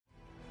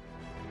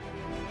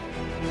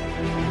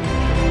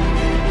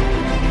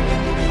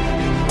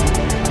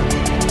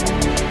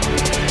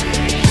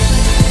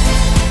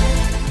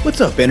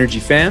What's up, Energy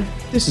fam?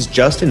 This is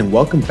Justin, and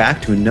welcome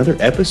back to another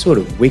episode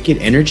of Wicked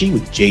Energy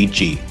with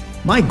JG.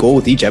 My goal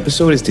with each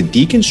episode is to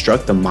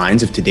deconstruct the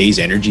minds of today's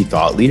energy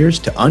thought leaders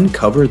to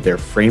uncover their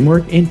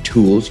framework and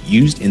tools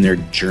used in their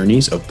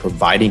journeys of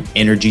providing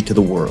energy to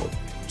the world.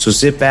 So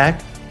sit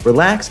back,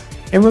 relax,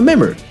 and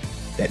remember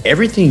that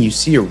everything you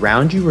see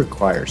around you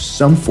requires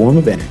some form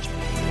of energy.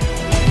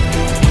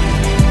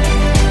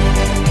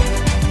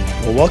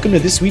 Well, welcome to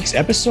this week's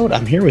episode.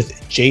 I'm here with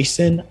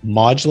Jason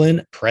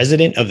Modglin,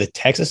 president of the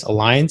Texas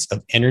Alliance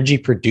of Energy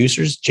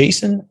Producers.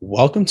 Jason,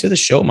 welcome to the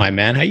show, my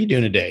man. How you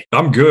doing today?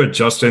 I'm good,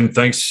 Justin.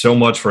 Thanks so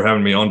much for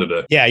having me on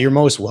today. Yeah, you're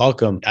most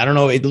welcome. I don't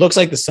know, it looks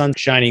like the sun's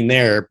shining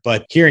there,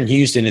 but here in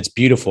Houston, it's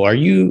beautiful. Are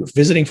you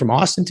visiting from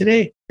Austin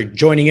today? You're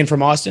joining in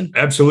from Austin?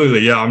 Absolutely.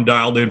 Yeah, I'm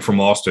dialed in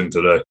from Austin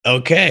today.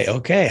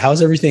 Okay.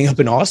 How's everything up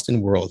in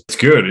Austin world? It's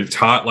good. It's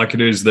hot like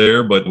it is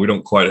there, but we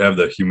don't quite have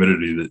the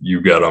humidity that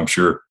you got, I'm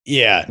sure.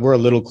 Yeah, we're a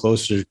little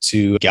closer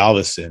to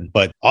Galveston,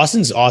 but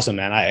Austin's awesome,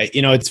 man.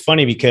 It's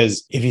funny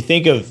because if you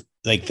think of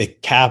like the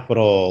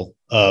capital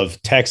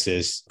of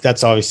Texas,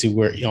 that's obviously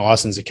where,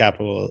 Austin's the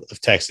capital of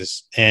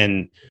Texas.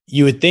 And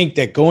you would think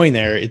that going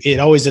there, it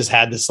always has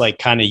had this like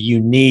kind of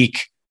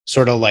unique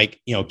sort of like,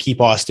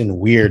 keep Austin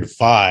weird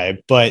vibe.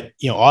 But,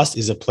 Austin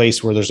is a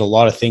place where there's a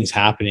lot of things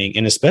happening.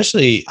 And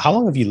especially, how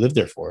long have you lived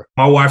there for?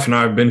 My wife and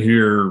I have been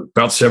here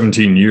about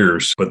 17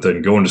 years, but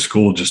then going to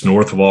school just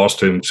north of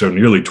Austin. So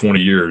nearly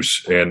 20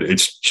 years. And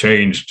it's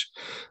changed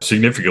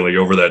significantly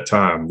over that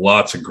time.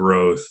 Lots of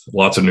growth,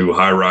 lots of new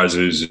high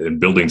rises and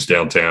buildings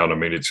downtown. I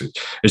mean, it's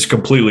a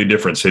completely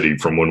different city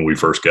from when we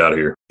first got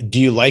here. Do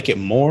you like it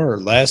more or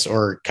less,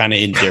 or kind of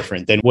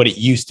indifferent than what it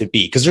used to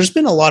be? Because there's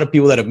been a lot of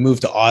people that have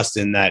moved to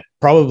Austin that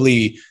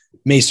probably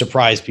may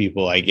surprise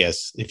people, I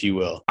guess, if you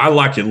will. I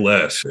like it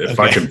less.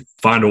 If I can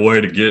find a way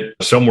to get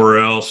somewhere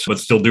else, but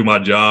still do my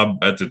job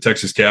at the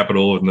Texas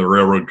Capitol and the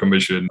Railroad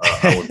Commission,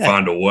 I would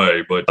find a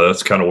way. But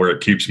that's kind of where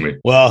it keeps me.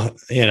 Well,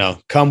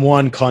 come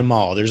one, come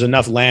all. There's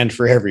enough land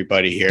for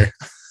everybody here.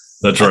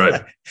 That's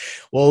right.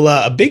 Well,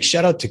 a big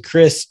shout out to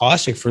Chris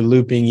Oshik for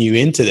looping you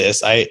into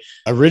this. I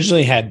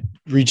originally had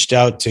reached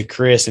out to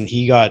Chris and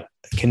he got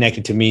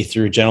connected to me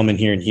through a gentleman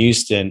here in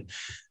Houston.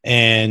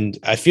 And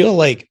I feel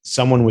like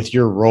someone with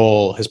your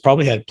role has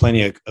probably had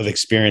plenty of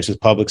experience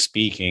with public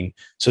speaking.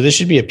 So this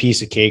should be a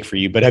piece of cake for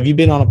you. But have you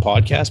been on a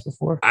podcast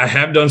before? I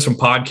have done some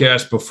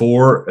podcasts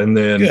before, and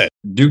then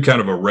do kind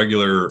of a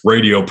regular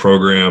radio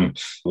program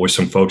with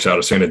some folks out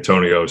of San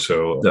Antonio.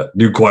 So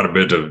do quite a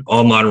bit of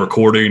online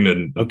recording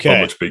and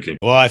public speaking.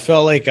 Well, I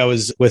felt like I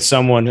was with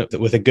someone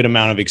with a good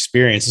amount of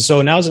experience. And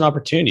so now's an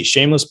opportunity.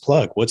 Shameless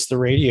plug. What's the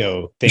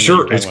radio thing?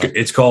 Sure.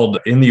 It's called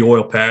In the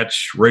Oil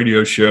Patch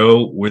Radio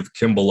Show with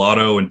Kim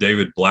Bellato and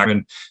David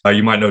Blackman.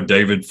 You might know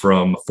David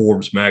from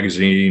Forbes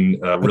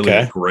magazine, really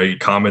a great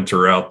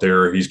commenter out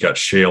there. He's got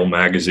Shale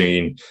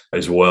magazine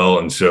as well.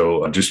 And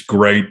so just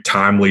great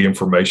timely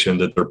information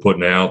that they're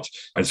putting out.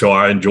 And so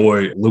I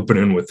enjoy looping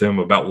in with them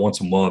about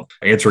once a month,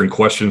 answering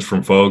questions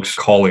from folks,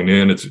 calling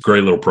in. It's a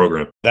great little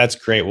program. That's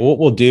great. Well, what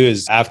we'll do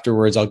is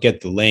afterwards, I'll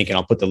get the link and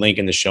I'll put the link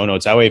in the show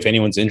notes. That way, if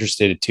anyone's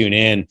interested to tune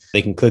in,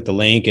 they can click the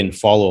link and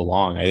follow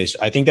along.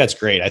 I think that's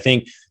great. I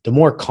think the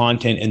more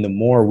content and the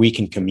more we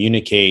can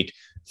communicate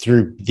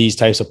through these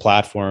types of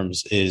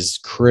platforms is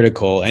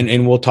critical.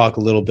 And we'll talk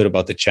a little bit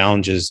about the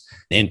challenges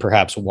and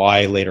perhaps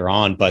why later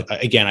on.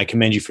 But again, I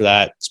commend you for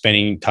that.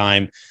 Spending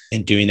time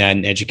and doing that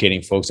and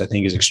educating folks, I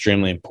think, is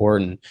extremely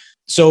important.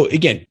 So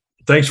again,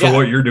 thanks for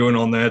what you're doing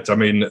on that. I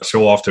mean,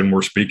 so often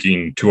we're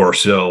speaking to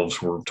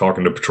ourselves. We're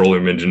talking to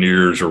petroleum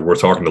engineers or we're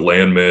talking to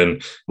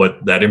landmen,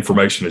 but that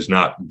information is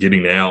not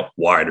getting out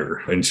wider.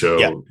 And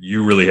so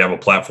you really have a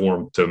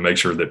platform to make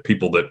sure that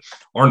people that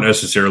aren't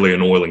necessarily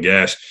in oil and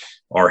gas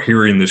are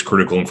hearing this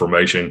critical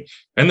information,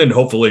 and then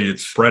hopefully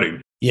it's spreading.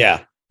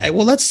 Yeah.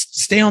 Well, let's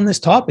stay on this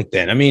topic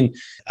then. I mean,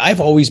 I've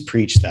always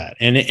preached that.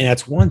 And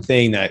that's one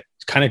thing that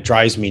kind of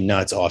drives me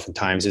nuts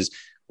oftentimes is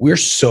we're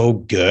so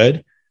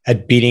good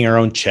at beating our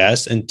own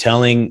chest and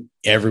telling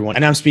everyone,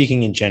 and I'm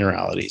speaking in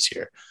generalities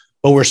here,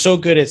 but we're so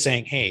good at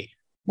saying, hey,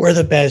 we're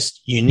the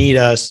best. You need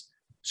us.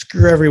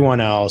 Screw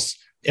everyone else.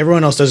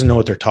 Everyone else doesn't know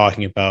what they're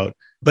talking about,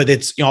 but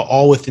it's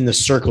all within the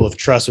circle of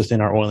trust within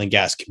our oil and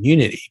gas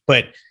community.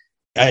 But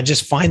I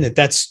just find that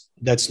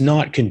that's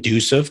not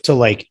conducive to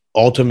like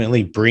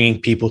ultimately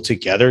bringing people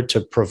together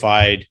to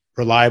provide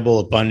reliable,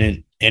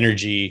 abundant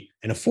energy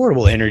and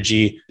affordable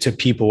energy to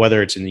people,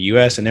 whether it's in the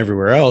US and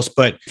everywhere else.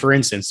 But for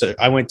instance,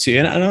 I went to,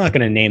 and I'm not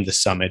going to name the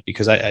summit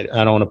because I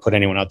don't want to put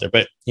anyone out there,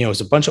 but it was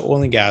a bunch of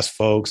oil and gas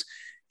folks.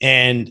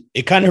 And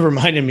it kind of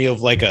reminded me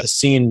of like a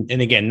scene,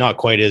 and again, not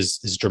quite as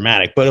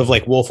dramatic, but of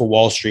like Wolf of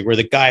Wall Street, where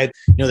the guy,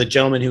 the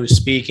gentleman who was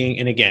speaking,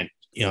 and again,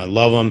 I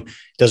love him,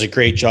 does a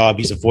great job.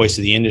 He's a voice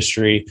of the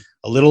industry,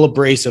 a little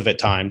abrasive at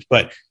times,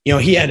 but,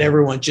 he had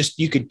everyone just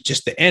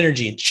the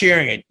energy and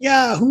cheering it.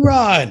 Yeah,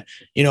 hoorah.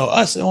 And,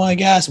 us in oil and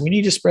gas, we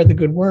need to spread the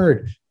good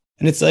word.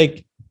 And it's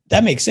like,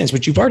 that makes sense,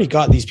 but you've already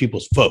got these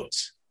people's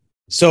votes.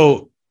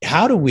 So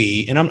how do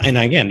we, and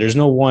again, there's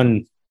no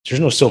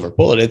silver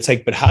bullet. It's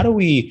like, but how do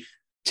we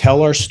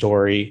tell our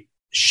story,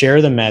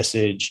 share the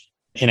message,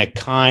 in a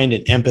kind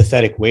and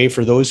empathetic way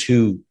for those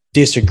who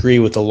disagree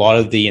with a lot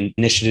of the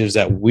initiatives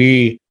that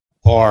we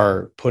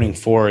are putting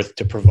forth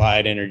to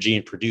provide energy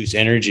and produce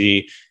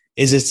energy,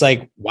 is it's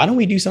like, why don't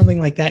we do something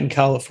like that in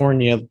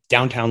California,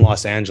 downtown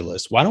Los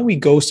Angeles? Why don't we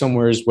go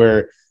somewhere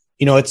where,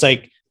 it's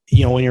like,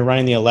 when you're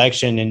running the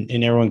election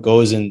and everyone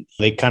goes and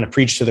they kind of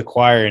preach to the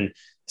choir, and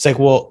it's like,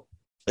 well,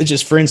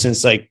 just for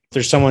instance, like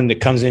there's someone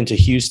that comes into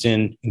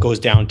Houston and goes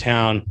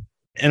downtown,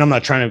 and I'm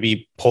not trying to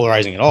be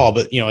polarizing at all,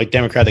 but a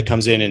Democrat that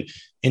comes in and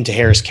into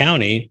Harris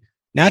County,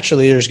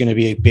 naturally there's going to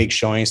be a big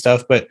showing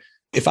stuff. But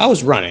if I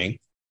was running,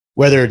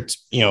 whether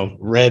it's,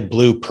 red,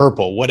 blue,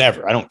 purple,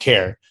 whatever, I don't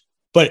care.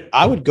 But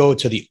I would go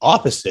to the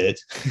opposite,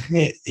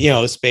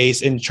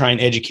 space and try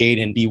and educate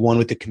and be one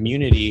with the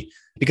community,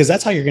 because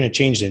that's how you're going to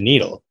change the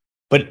needle.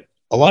 But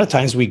a lot of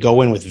times we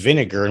go in with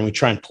vinegar and we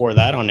try and pour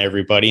that on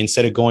everybody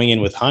instead of going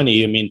in with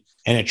honey,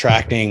 and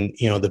attracting,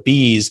 the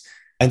bees,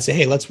 and say,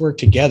 hey, let's work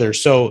together.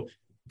 So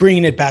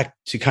bringing it back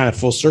to kind of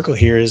full circle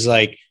here is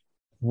like,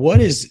 what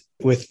is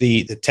with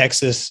the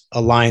Texas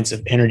Alliance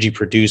of Energy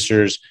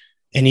Producers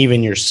and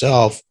even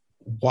yourself,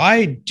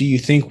 why do you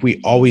think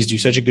we always do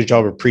such a good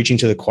job of preaching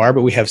to the choir,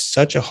 but we have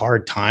such a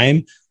hard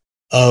time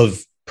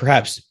of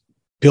perhaps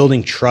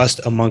building trust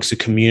amongst the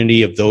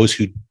community of those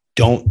who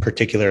don't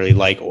particularly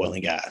like oil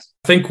and gas?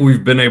 I think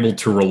we've been able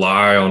to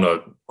rely on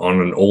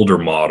an older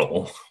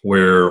model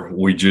where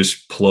we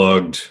just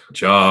plugged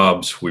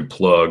jobs, we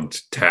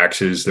plugged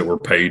taxes that were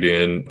paid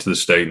in to the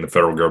state and the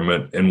federal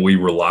government, and we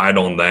relied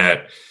on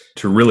that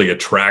to really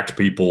attract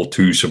people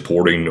to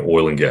supporting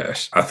oil and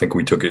gas. I think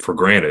we took it for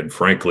granted,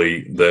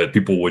 frankly, that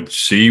people would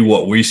see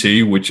what we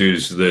see, which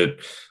is that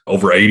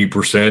over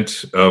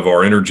 80% of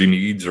our energy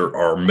needs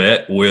are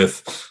met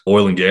with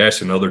oil and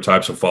gas and other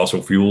types of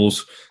fossil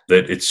fuels,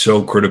 that it's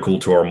so critical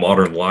to our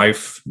modern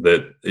life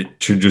that it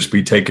should just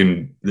be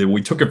taken, that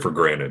we took it for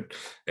granted.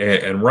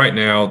 And right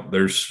now,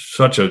 there's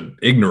such an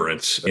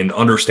ignorance in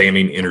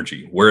understanding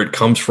energy, where it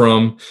comes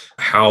from,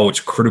 how it's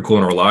critical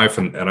in our life.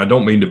 And I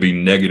don't mean to be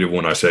negative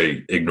when I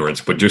say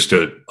ignorance, but just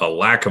a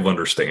lack of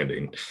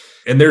understanding.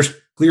 And there's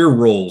clear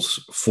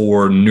roles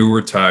for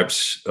newer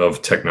types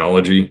of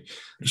technology,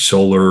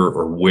 solar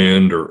or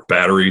wind or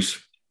batteries.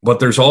 But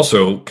there's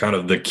also kind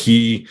of the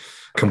key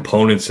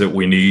components that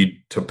we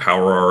need to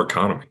power our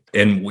economy.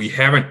 And we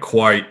haven't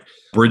quite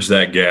bridged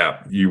that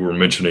gap. You were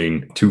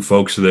mentioning two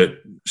folks that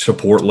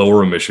support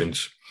lower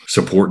emissions,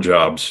 support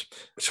jobs,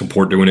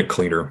 support doing it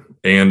cleaner,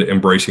 and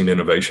embracing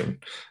innovation.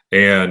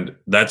 And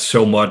that's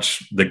so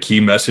much the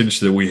key message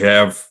that we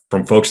have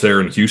from folks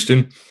there in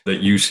Houston that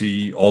you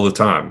see all the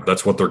time.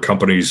 That's what their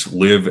companies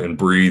live and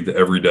breathe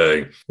every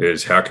day,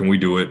 is how can we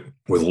do it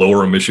with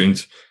lower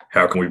emissions?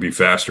 How can we be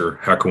faster?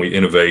 How can we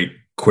innovate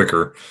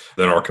quicker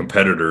than our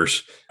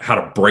competitors? How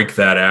to break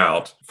that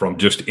out from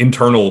just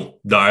internal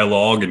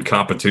dialogue and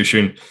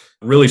competition,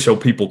 really, so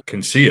people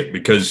can see it,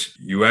 because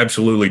you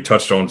absolutely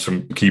touched on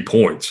some key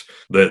points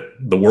that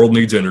the world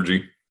needs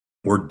energy.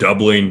 We're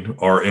doubling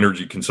our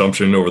energy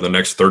consumption over the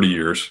next 30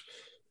 years.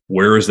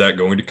 Where is that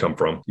going to come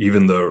from?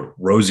 Even the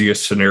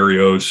rosiest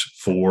scenarios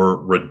for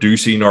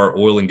reducing our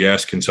oil and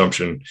gas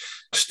consumption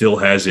still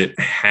has it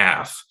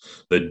half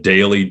the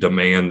daily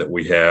demand that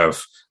we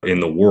have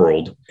in the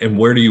world. And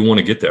where do you want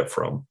to get that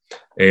from?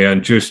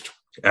 And just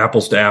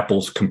apples to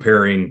apples,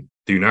 comparing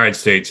the United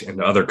States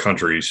and other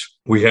countries,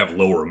 we have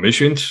lower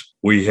emissions.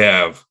 We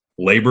have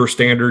labor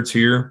standards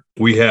here.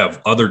 We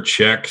have other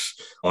checks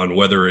on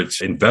whether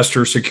it's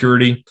investor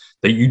security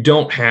that you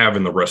don't have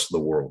in the rest of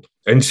the world.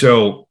 And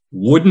so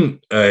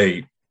wouldn't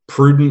a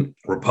prudent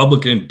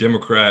Republican,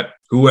 Democrat,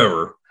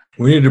 whoever,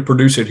 we need to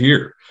produce it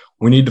here.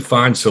 We need to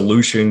find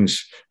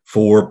solutions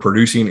for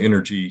producing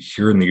energy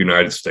here in the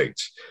United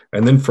States.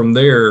 And then from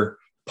there,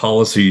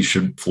 policy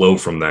should flow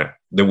from that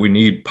we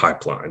need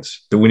pipelines,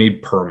 that we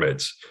need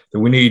permits, that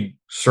we need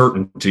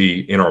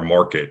certainty in our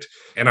market.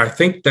 And I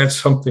think that's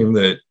something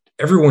that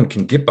everyone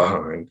can get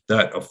behind,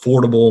 that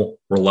affordable,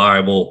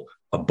 reliable,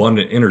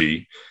 abundant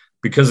energy,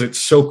 because it's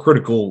so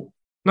critical,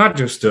 not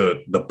just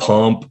to the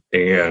pump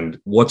and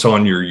what's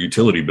on your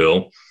utility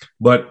bill,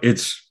 but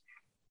it's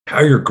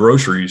how your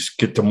groceries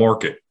get to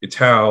market. It's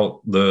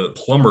how the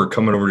plumber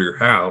coming over to your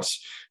house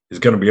is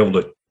going to be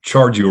able to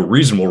charge you a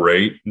reasonable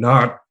rate,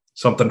 not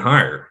something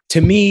higher.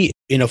 To me,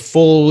 in a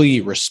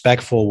fully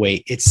respectful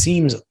way, it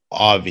seems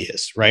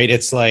obvious, right?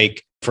 It's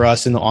like for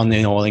us on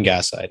the oil and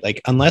gas side,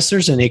 like unless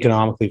there's an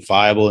economically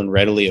viable and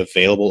readily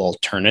available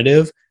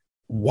alternative,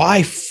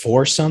 why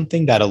force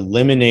something that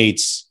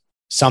eliminates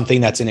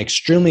something that's in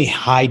extremely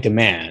high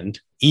demand,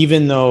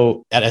 even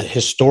though at a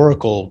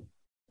historical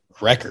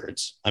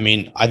records, I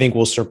mean, I think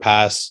we'll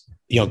surpass,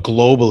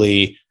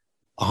 globally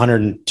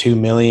 102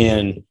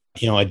 million,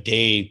 a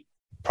day,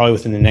 probably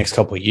within the next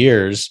couple of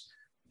years,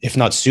 if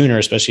not sooner,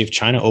 especially if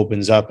China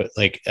opens up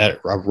at a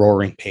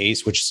roaring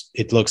pace, which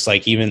it looks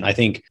like even, I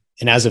think,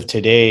 and as of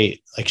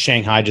today, like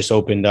Shanghai just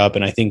opened up,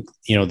 and I think,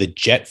 the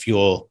jet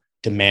fuel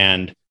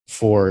demand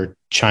for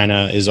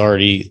China is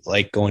already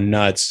like going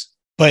nuts.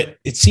 But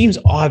it seems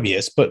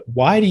obvious, but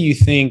why do you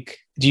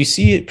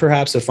see it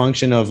perhaps a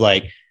function of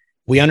like,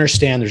 we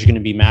understand there's going to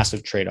be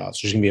massive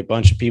trade-offs. There's going to be a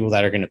bunch of people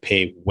that are going to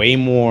pay way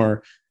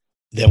more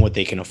than what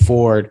they can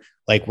afford.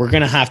 Like, we're going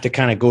to have to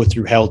kind of go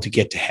through hell to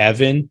get to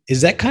heaven.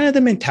 Is that kind of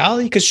the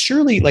mentality? Because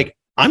surely, like,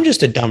 I'm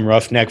just a dumb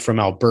roughneck from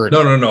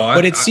Alberta. No.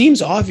 But it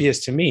seems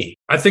obvious to me.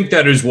 I think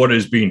that is what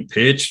is being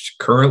pitched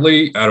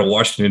currently out of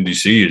Washington,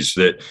 D.C., is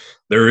that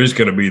there is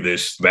going to be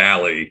this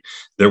valley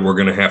that we're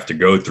going to have to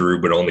go through.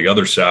 But on the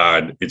other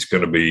side, it's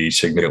going to be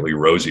significantly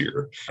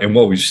rosier. And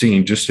what we've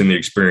seen just in the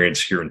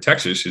experience here in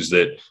Texas is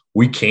that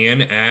we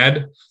can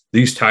add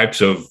these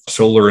types of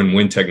solar and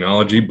wind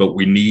technology, but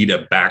we need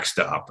a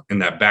backstop. And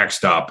that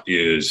backstop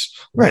is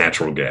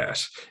natural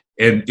gas.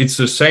 And it's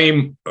the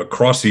same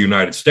across the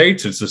United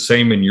States. It's the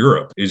same in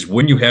Europe, is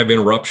when you have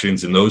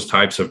interruptions in those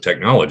types of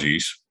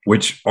technologies,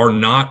 which are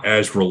not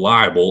as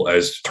reliable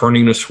as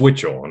turning a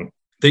switch on,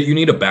 that you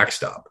need a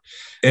backstop.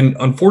 And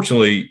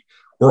unfortunately,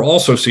 we're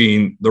also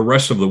seeing the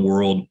rest of the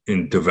world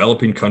in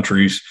developing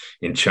countries,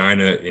 in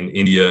China, in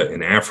India,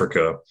 in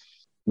Africa,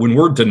 when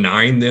we're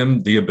denying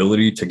them the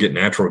ability to get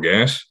natural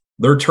gas,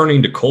 they're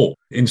turning to coal.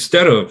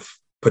 Instead of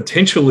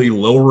potentially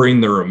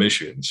lowering their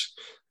emissions,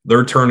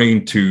 they're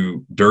turning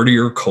to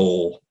dirtier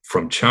coal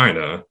from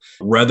China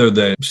rather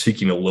than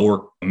seeking a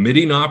lower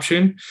emitting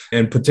option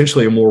and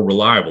potentially a more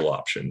reliable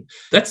option.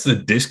 That's the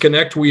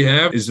disconnect we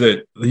have, is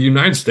that the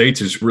United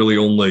States is really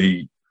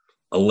only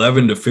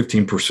 11 to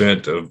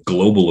 15% of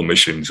global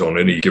emissions on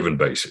any given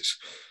basis.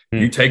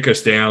 You take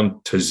us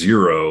down to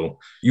zero,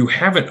 you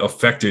haven't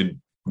affected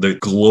the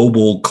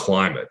global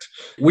climate.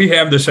 We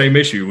have the same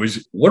issue.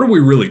 Is what are we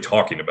really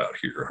talking about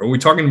here? Are we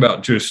talking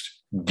about just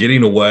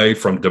getting away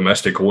from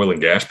domestic oil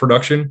and gas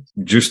production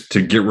just to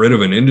get rid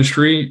of an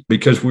industry?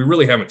 Because we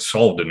really haven't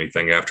solved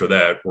anything after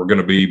that. We're going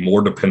to be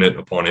more dependent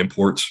upon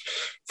imports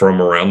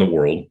from around the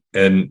world.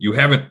 And you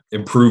haven't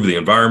improved the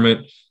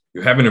environment.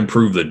 You haven't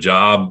improved the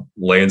job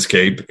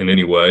landscape in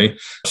any way.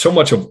 So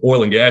much of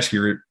oil and gas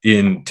here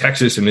in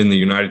Texas and in the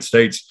United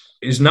States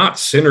is not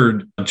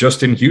centered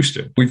just in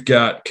Houston. We've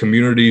got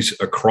communities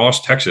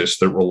across Texas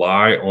that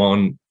rely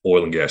on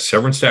oil and gas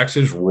severance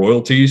taxes,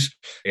 royalties,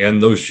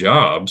 and those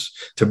jobs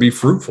to be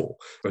fruitful.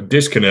 A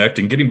disconnect,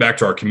 and getting back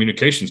to our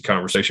communications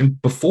conversation,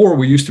 before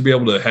we used to be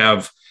able to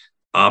have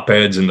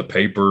op-eds in the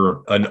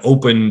paper, an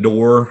open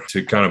door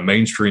to kind of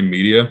mainstream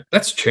media.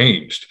 That's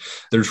changed.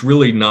 There's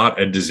really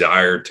not a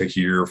desire to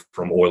hear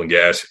from oil and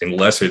gas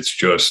unless it's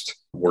just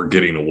we're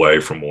getting away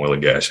from oil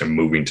and gas and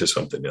moving to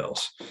something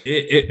else.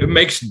 It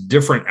makes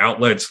different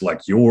outlets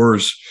like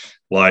yours,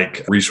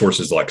 like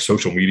resources like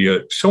social media,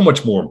 so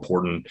much more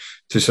important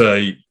to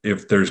say,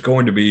 if there's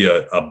going to be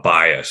a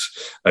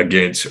bias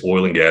against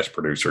oil and gas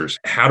producers,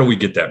 how do we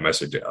get that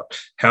message out?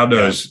 How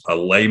does a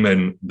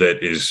layman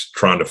that is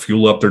trying to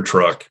fuel up their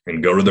truck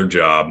and go to their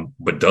job,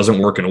 but doesn't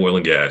work in oil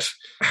and gas,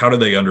 how do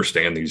they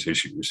understand these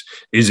issues?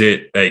 Is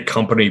it a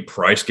company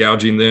price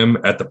gouging them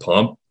at the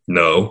pump?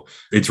 No,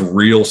 it's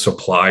real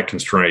supply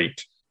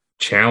constraint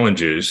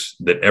challenges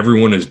that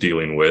everyone is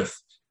dealing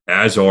with,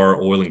 as are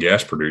oil and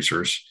gas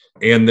producers.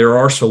 And there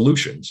are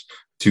solutions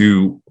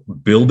to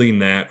building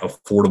that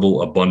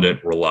affordable,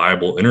 abundant,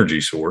 reliable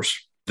energy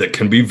source that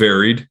can be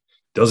varied,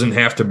 doesn't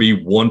have to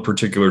be one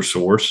particular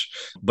source,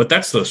 but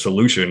that's the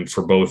solution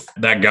for both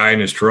that guy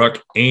in his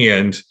truck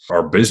and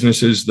our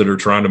businesses that are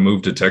trying to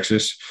move to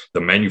Texas,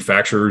 the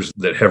manufacturers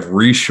that have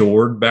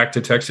reshored back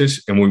to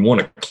Texas, and we want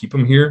to keep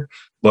them here.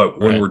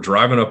 But when we're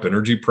driving up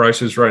energy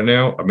prices right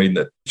now, I mean,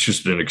 that's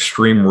just an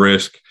extreme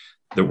risk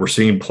that we're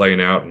seeing playing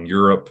out in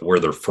Europe, where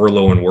they're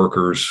furloughing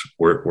workers,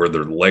 where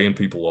they're laying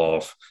people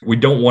off. We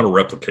don't want to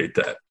replicate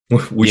that.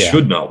 We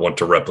should not want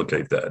to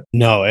replicate that.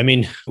 No, I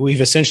mean,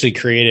 we've essentially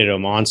created a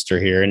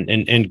monster here.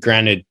 And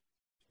granted,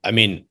 I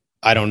mean,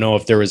 I don't know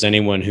if there was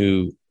anyone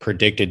who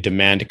predicted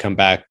demand to come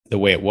back the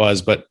way it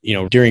was, but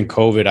during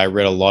COVID, I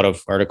read a lot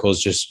of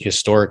articles just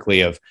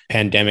historically of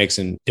pandemics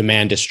and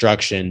demand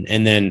destruction,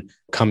 and then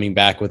coming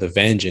back with a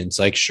vengeance.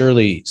 Like,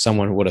 surely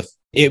someone would have,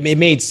 it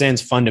made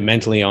sense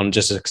fundamentally on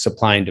just a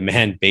supply and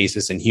demand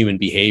basis and human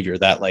behavior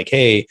that, like,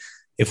 hey,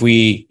 if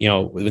we,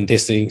 when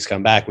these things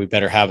come back, we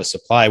better have a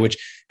supply, which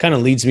kind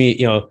of leads me,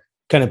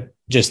 kind of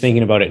just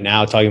thinking about it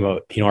now, talking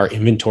about, our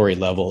inventory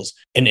levels.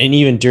 And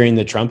even during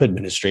the Trump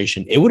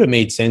administration, it would have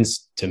made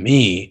sense to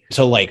me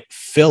to like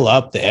fill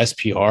up the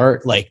SPR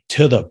like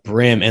to the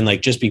brim and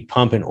like just be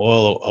pumping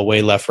oil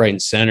away left, right,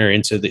 and center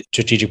into the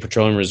strategic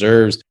petroleum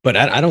reserves. But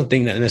I don't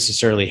think that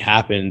necessarily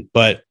happened.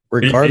 But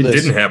regardless,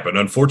 it didn't happen.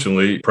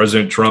 Unfortunately,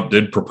 President Trump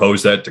did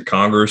propose that to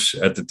Congress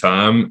at the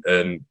time,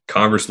 and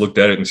Congress looked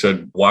at it and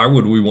said, why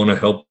would we want to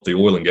help the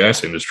oil and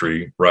gas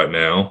industry right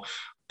now?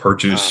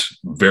 Purchase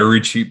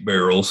very cheap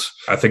barrels.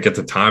 I think at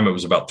the time it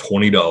was about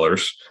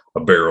 $20 a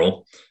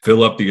barrel,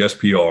 fill up the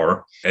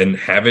SPR and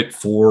have it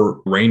for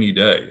rainy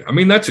day. I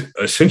mean, that's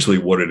essentially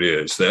what it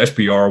is. The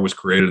SPR was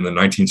created in the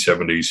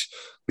 1970s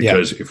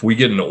because if we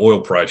get an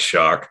oil price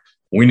shock,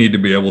 we need to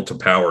be able to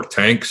power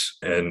tanks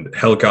and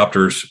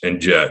helicopters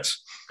and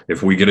jets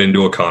if we get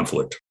into a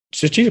conflict.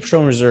 Strategic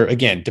Petroleum Reserve,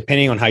 again,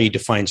 depending on how you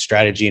define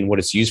strategy and what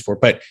it's used for,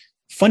 but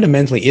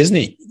fundamentally, isn't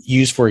it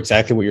used for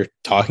exactly what you're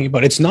talking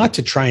about? It's not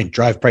to try and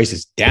drive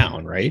prices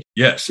down, right?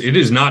 Yes, it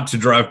is not to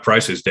drive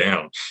prices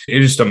down.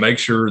 It is to make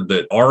sure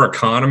that our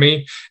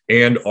economy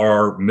and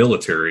our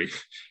military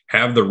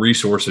have the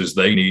resources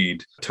they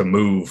need to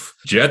move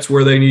jets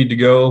where they need to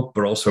go,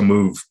 but also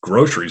move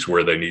groceries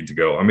where they need to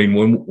go. I mean,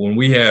 when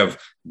we have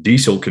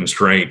diesel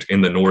constraint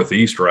in the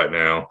Northeast right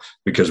now,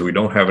 because we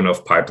don't have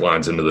enough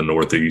pipelines into the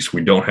Northeast,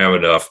 we don't have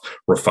enough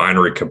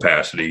refinery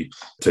capacity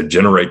to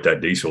generate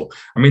that diesel.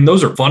 I mean,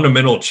 those are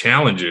fundamental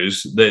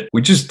challenges that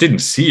we just didn't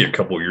see a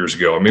couple of years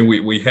ago. I mean,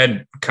 we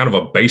had kind of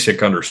a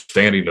basic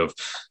understanding of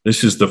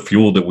this is the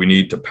fuel that we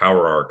need to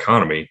power our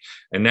economy.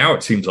 And now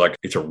it seems like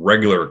it's a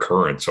regular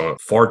occurrence on a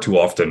far too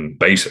often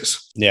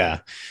basis. Yeah.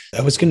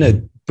 I was going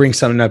to bring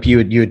something up. You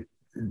had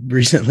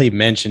recently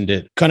mentioned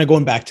it, kind of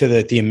going back to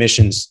the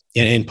emissions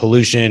and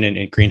pollution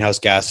and greenhouse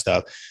gas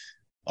stuff.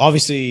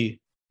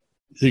 Obviously,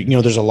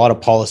 there's a lot of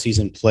policies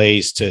in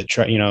place to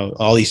try,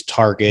 all these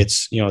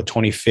targets,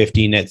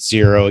 2050 net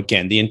zero.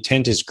 Again, the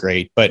intent is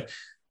great, but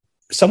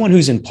someone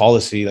who's in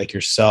policy like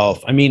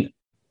yourself, I mean,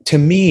 to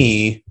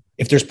me,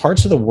 if there's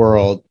parts of the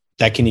world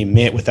that can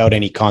emit without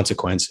any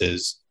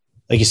consequences,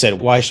 like you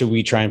said, why should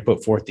we try and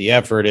put forth the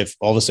effort if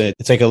all of a sudden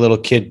it's like a little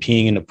kid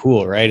peeing in a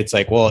pool, right? It's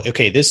like, well,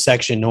 okay, this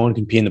section, no one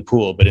can pee in the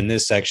pool, but in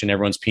this section,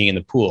 everyone's peeing in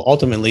the pool.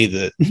 Ultimately,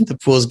 the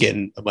pool's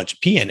getting a bunch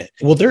of pee in it.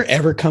 Will there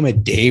ever come a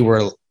day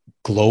where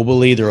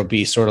globally there will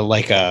be sort of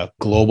like a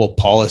global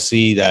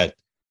policy that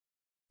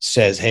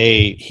says,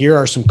 hey, here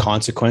are some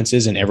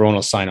consequences and everyone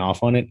will sign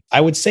off on it?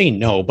 I would say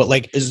no, but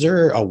like, is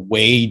there a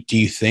way, do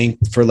you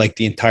think, for like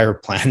the entire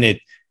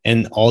planet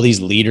and all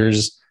these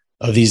leaders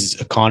of these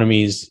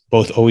economies,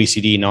 both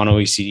OECD,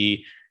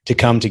 non-OECD, to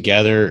come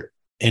together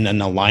and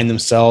align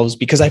themselves?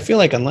 Because I feel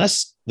like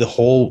unless the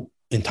whole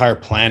entire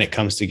planet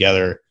comes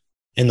together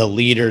and the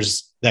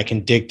leaders that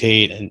can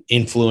dictate and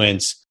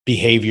influence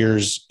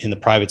behaviors in the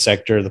private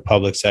sector, the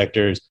public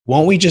sectors,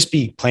 won't we just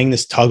be playing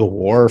this tug of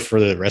war for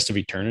the rest of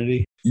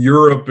eternity?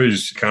 Europe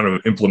is kind of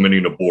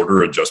implementing a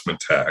border adjustment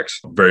tax,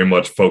 very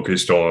much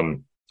focused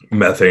on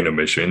methane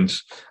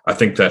emissions. I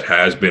think that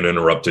has been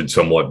interrupted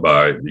somewhat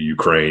by the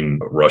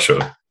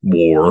Ukraine-Russia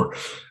war.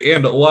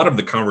 And a lot of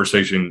the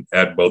conversation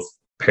at both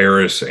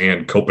Paris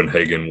and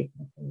Copenhagen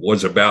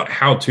was about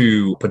how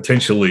to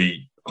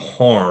potentially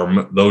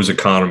harm those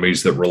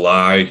economies that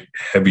rely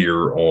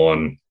heavier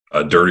on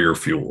dirtier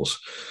fuels.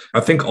 I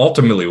think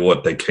ultimately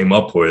what they came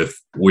up with,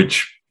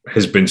 which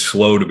has been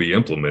slow to be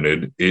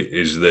implemented,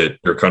 is that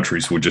their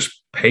countries would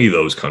just pay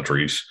those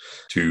countries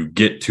to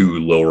get to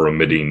lower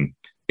emitting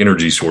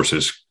energy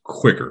sources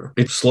quicker.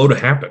 It's slow to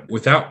happen.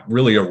 Without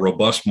really a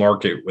robust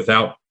market,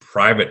 without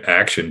private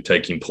action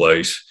taking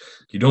place,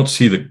 you don't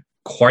see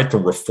quite the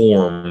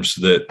reforms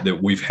that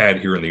we've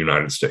had here in the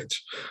United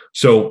States.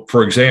 So,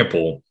 for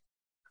example,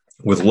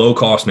 with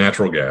low-cost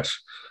natural gas,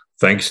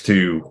 thanks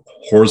to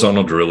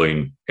horizontal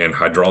drilling and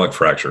hydraulic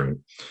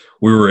fracturing,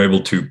 we were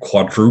able to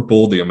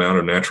quadruple the amount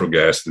of natural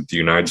gas that the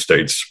United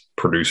States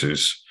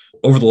produces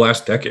over the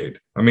last decade.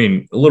 I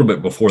mean, a little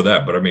bit before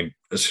that, but I mean,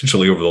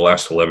 essentially over the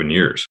last 11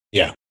 years.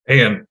 Yeah.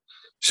 And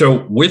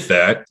so with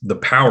that, the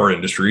power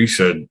industry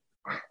said,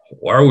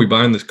 why are we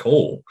buying this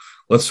coal?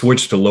 Let's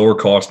switch to lower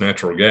cost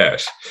natural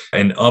gas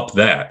and up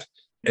that.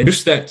 And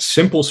just that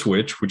simple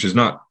switch, which is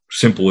not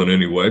simple in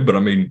any way, but I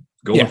mean,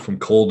 going from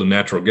coal to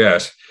natural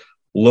gas,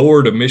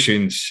 lowered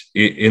emissions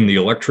in the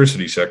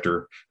electricity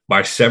sector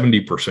by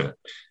 70%.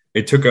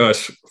 It took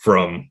us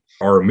from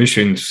our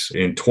emissions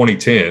in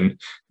 2010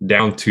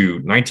 down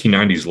to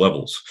 1990s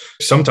levels,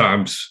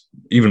 sometimes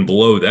even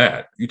below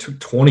that. You took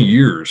 20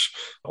 years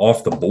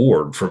off the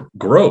board for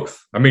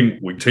growth. I mean,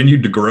 we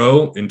continued to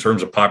grow in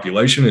terms of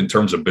population, in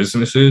terms of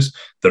businesses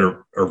that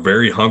are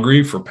very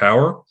hungry for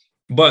power.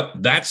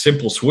 But that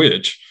simple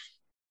switch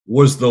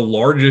was the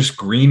largest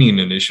greening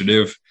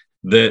initiative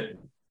that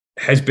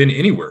has been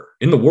anywhere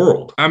in the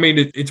world. I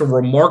mean, it's a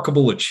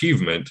remarkable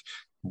achievement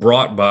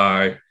brought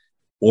by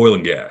oil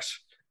and gas.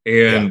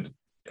 And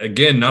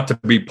again, not to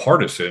be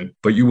partisan,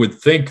 but you would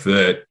think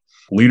that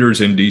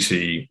leaders in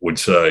DC would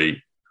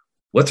say,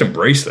 let's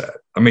embrace that.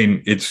 I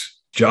mean,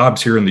 it's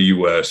jobs here in the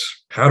US.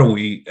 How do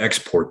we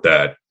export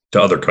that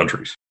to other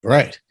countries?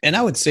 Right. And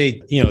I would say,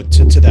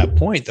 to that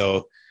point,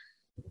 though,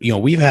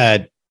 we've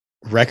had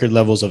record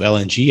levels of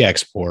LNG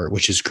export,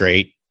 which is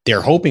great.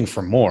 They're hoping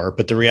for more,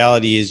 but the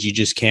reality is you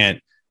just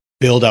can't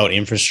build out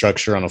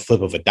infrastructure on a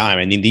flip of a dime.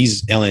 I mean,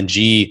 these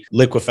LNG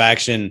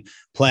liquefaction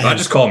plants. I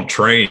just call them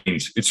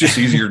trains. It's just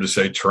easier to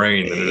say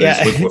train than it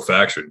is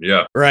liquefaction.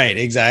 Yeah. Right.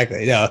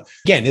 Exactly. Yeah.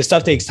 Again, this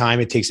stuff takes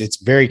time. It's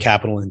very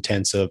capital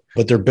intensive,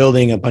 but they're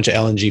building a bunch of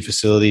LNG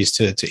facilities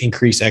to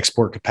increase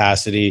export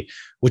capacity,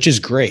 which is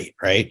great.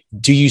 Right.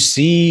 Do you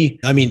see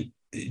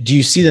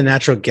the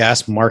natural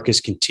gas markets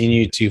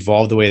continue to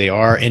evolve the way they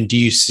are? And do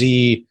you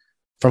see,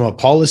 from a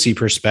policy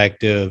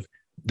perspective,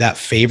 that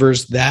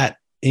favors that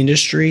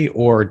industry,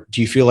 or do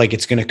you feel like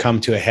it's going to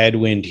come to a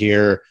headwind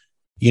here,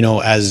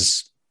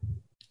 as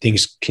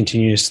things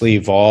continuously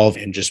evolve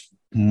and just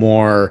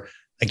more,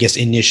 I guess,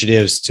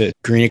 initiatives to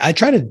green? I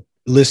try to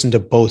listen to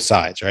both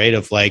sides, right?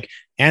 Of like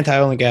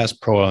anti-oil and gas,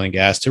 pro-oil and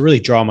gas to really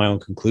draw my own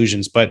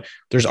conclusions. But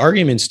there's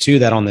arguments too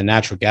that on the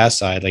natural gas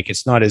side, like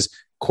it's not as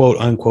quote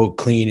unquote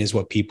clean as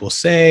what people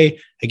say.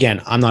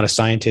 Again, I'm not a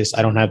scientist.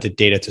 I don't have the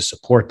data to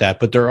support that,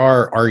 but there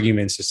are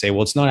arguments to say,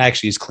 well, it's not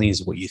actually as clean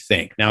as what you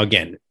think. Now,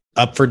 again,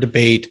 up for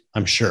debate,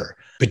 I'm sure.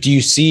 But do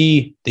you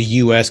see the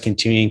US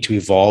continuing to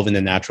evolve in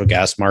the natural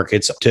gas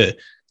markets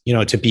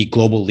to be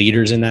global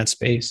leaders in that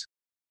space?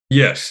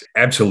 Yes,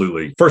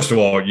 absolutely. First of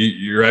all,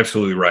 you're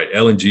absolutely right.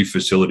 LNG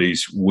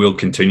facilities will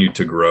continue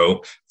to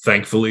grow.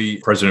 Thankfully,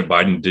 President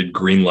Biden did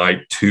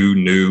greenlight 2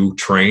 new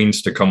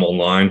trains to come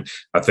online.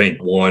 I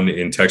think one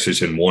in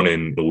Texas and one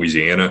in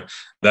Louisiana.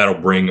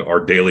 That'll bring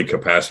our daily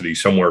capacity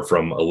somewhere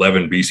from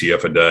 11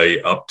 BCF a day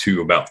up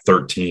to about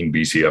 13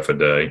 BCF a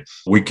day.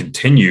 We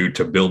continue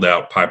to build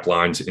out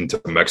pipelines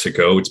into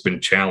Mexico. It's been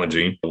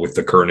challenging with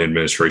the current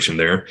administration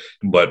there,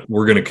 but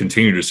we're going to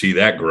continue to see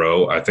that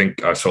grow. I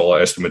think I saw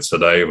estimates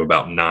today of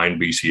about 9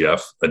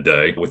 BCF a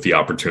day with the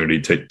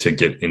opportunity to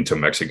get into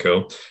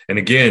Mexico. And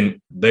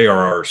again, they are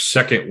our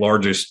second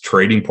largest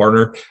trading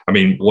partner. I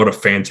mean, what a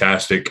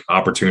fantastic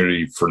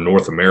opportunity for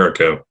North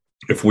America.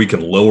 If we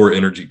can lower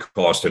energy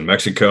cost in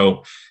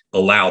Mexico,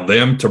 allow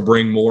them to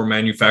bring more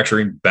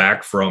manufacturing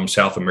back from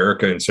South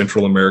America and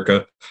Central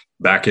America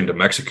back into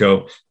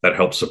Mexico, that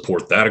helps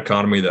support that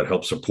economy, that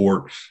helps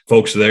support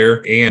folks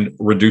there and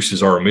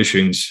reduces our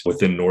emissions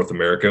within North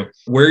America.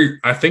 Where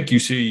I think you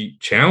see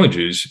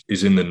challenges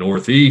is in the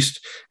Northeast,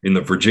 in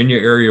the Virginia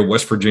area,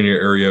 West Virginia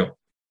area,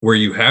 where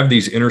you have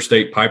these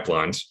interstate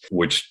pipelines,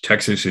 which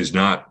Texas is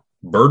not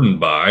burdened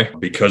by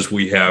because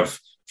we have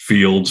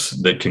fields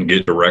that can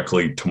get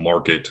directly to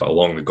market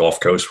along the Gulf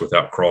Coast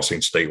without crossing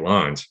state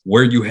lines,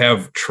 where you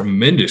have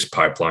tremendous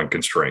pipeline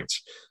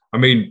constraints. I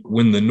mean,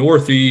 when the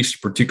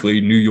Northeast, particularly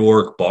New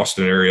York,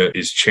 Boston area,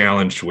 is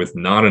challenged with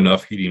not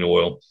enough heating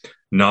oil,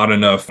 not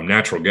enough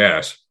natural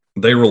gas,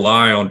 they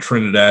rely on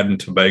Trinidad and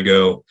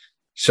Tobago.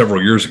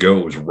 Several years ago,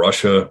 it was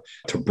Russia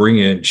to bring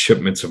in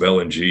shipments of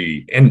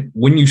LNG. And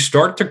when you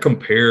start to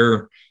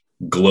compare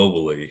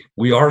globally,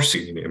 we are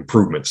seeing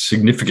improvements,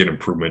 significant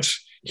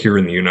improvements here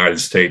in the United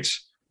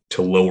States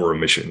to lower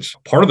emissions.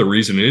 Part of the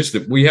reason is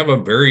that we have a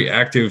very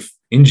active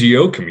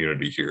NGO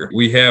community here.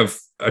 We have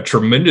a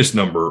tremendous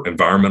number of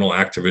environmental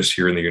activists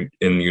here in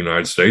the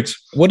United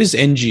States. What is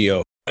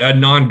NGO?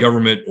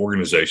 Non-government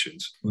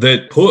organizations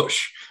that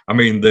push,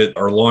 that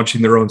are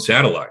launching their own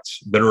satellites,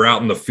 that are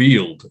out in the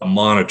field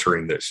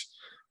monitoring this.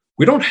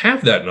 We don't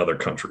have that in other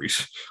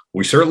countries.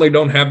 We certainly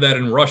don't have that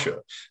in Russia.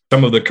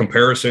 Some of the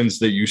comparisons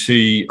that you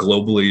see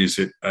globally is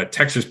that a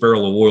Texas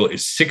barrel of oil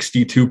is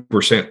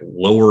 62%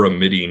 lower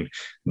emitting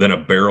than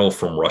a barrel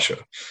from Russia.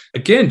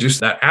 Again,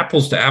 just that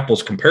apples to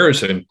apples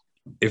comparison.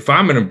 If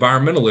I'm an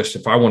environmentalist,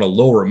 if I want to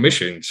lower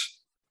emissions,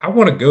 I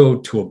want to go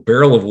to a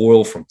barrel of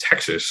oil from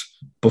Texas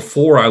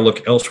before I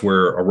look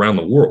elsewhere around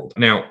the world.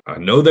 Now, I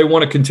know they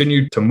want to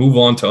continue to move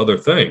on to other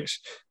things,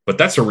 but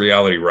that's a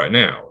reality right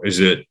now, is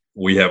that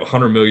we have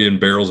 100 million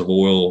barrels of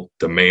oil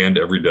demand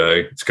every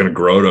day. It's going to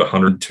grow to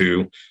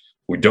 102.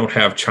 We don't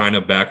have China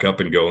back up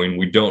and going.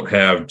 We don't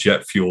have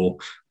jet fuel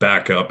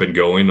back up and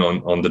going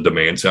on the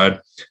demand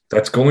side.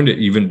 That's going to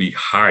even be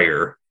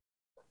higher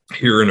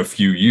here in a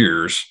few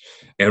years.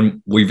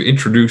 And we've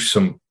introduced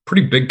some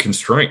pretty big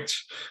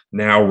constraints.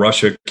 Now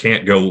Russia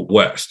can't go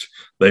west.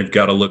 They've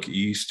got to look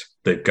east.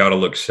 They've got to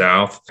look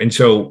south. And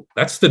so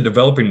that's the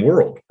developing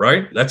world,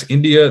 right? That's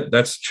India.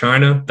 That's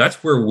China.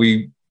 That's where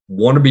we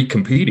want to be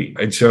competing.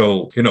 And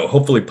so,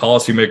 hopefully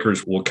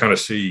policymakers will kind of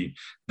see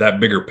that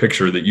bigger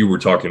picture that you were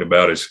talking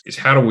about is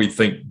how do we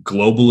think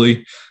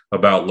globally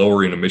about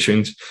lowering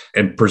emissions?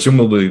 And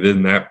presumably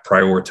then that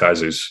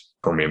prioritizes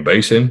Permian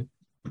Basin,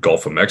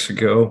 Gulf of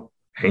Mexico,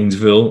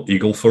 Haynesville,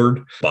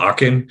 Eagleford,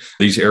 Bakken,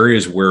 these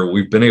areas where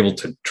we've been able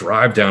to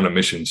drive down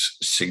emissions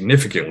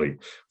significantly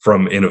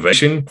from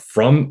innovation,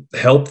 from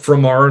help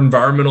from our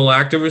environmental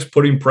activists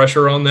putting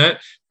pressure on that,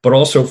 but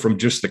also from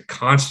just the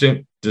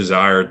constant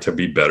desire to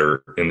be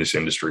better in this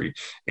industry.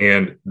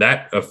 And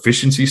that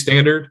efficiency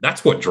standard,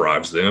 that's what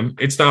drives them.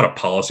 It's not a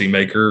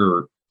policymaker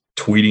or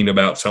tweeting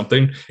about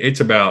something. It's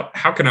about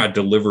how can I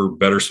deliver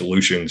better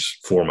solutions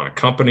for my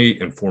company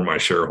and for my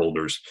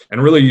shareholders.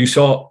 And really, you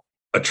saw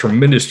a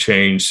tremendous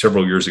change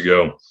several years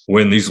ago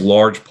when these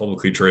large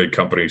publicly traded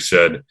companies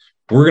said,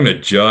 we're going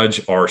to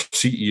judge our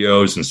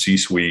CEOs and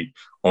C-suite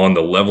on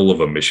the level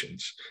of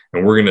emissions,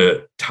 and we're going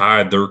to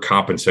tie their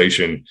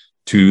compensation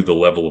to the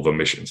level of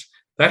emissions.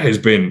 That has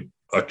been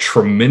a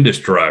tremendous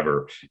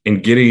driver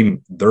in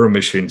getting their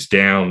emissions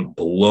down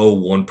below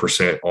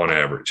 1% on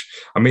average.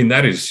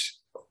 That is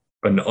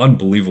an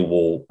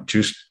unbelievable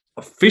just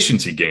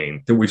efficiency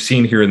gain that we've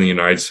seen here in the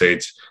United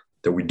States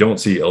that we don't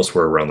see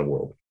elsewhere around the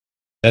world.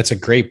 That's a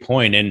great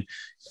point. And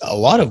a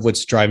lot of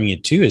what's driving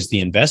it too is the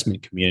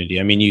investment community.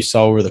 You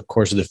saw over the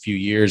course of the few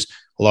years,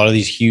 a lot of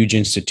these huge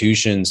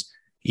institutions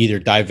either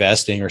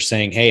divesting or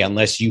saying, hey,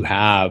 unless you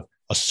have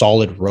a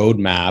solid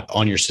roadmap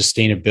on your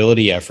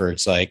sustainability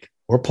efforts, like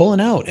we're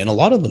pulling out. And a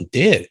lot of them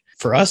did.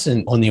 For us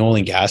on the oil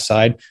and gas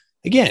side,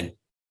 again,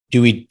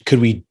 could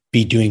we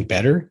be doing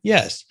better?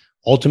 Yes.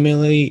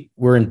 ultimately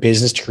we're in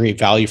business to create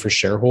value for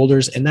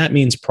shareholders, and that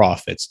means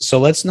profits. So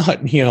let's not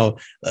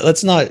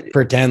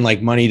pretend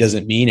like money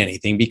doesn't mean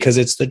anything, because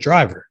it's the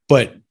driver.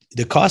 But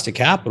the cost of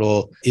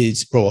capital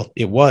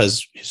it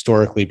was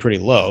historically pretty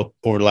low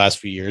over the last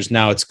few years.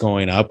 Now it's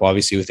going up,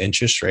 obviously, with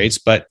interest rates,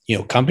 but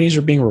companies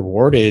are being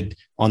rewarded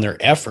on their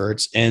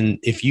efforts. And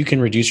if you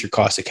can reduce your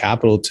cost of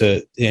capital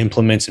to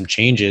implement some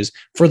changes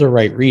for the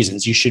right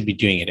reasons, you should be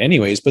doing it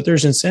anyways, but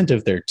there's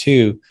incentive there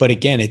too. But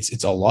again,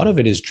 it's a lot of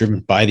it is driven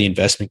by the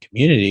investment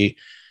community.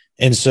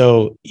 And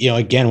so,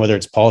 again, whether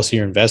it's policy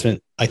or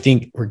investment, I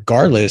think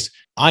regardless,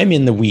 I'm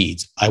in the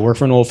weeds. I work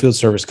for an oil field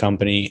service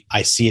company.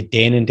 I see it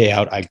day in and day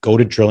out. I go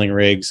to drilling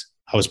rigs.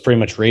 I was pretty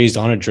much raised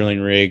on a drilling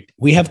rig.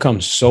 We have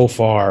come so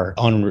far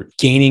on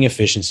gaining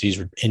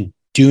efficiencies and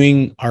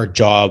doing our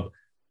job,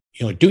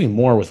 doing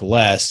more with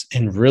less.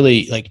 And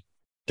really, like,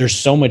 there's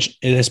so much,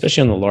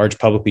 especially on the large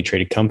publicly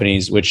traded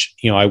companies, which,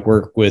 I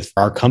work with.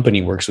 Our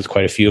company works with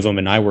quite a few of them,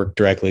 and I work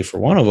directly for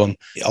one of them.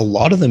 A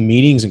lot of the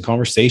meetings and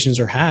conversations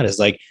are had is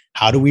like,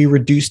 how do we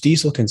reduce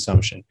diesel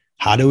consumption?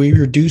 How do we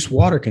reduce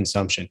water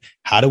consumption?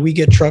 How do we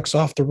get trucks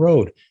off the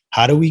road?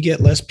 How do we get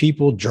less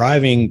people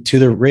driving to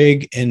the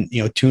rig and,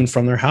 tune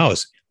from their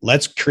house?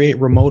 Let's create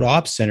remote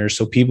ops centers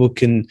so people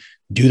can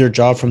do their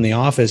job from the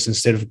office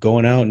instead of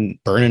going out and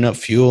burning up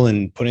fuel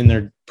and putting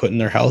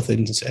their health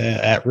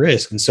at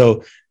risk. And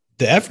so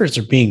the efforts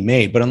are being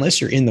made, but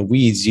unless you're in the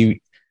weeds, you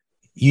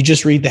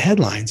just read the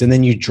headlines and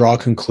then you draw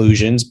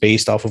conclusions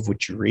based off of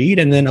what you read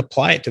and then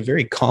apply it to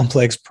very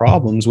complex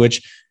problems,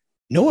 which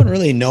no one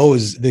really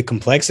knows the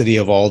complexity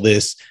of all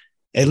this.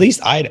 At least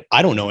I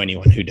don't know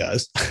anyone who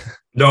does.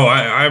 No,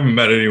 I haven't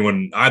met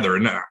anyone either.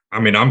 And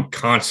I'm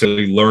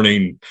constantly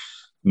learning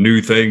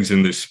new things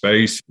in this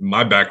space.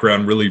 My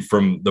background really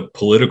from the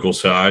political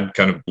side,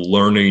 kind of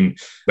learning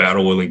about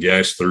oil and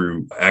gas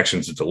through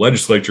actions at the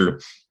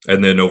legislature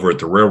and then over at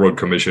the Railroad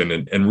Commission.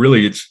 And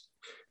really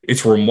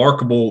it's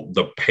remarkable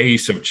the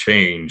pace of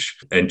change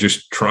and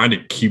just trying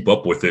to keep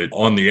up with it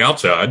on the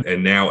outside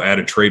and now at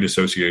a trade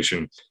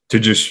association to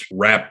just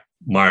wrap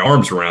my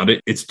arms around it.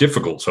 It's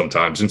difficult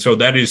sometimes. And so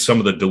that is some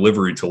of the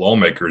delivery to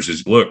lawmakers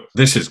is, look,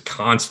 this is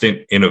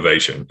constant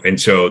innovation. And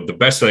so the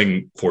best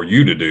thing for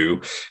you to do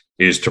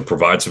is to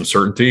provide some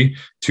certainty,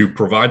 to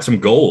provide some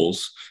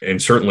goals.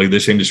 And certainly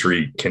this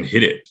industry can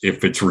hit it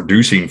if it's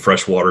reducing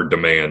freshwater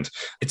demand.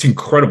 It's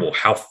incredible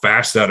how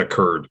fast that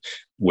occurred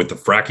with the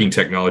fracking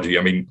technology.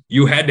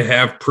 You had to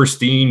have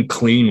pristine,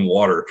 clean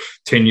water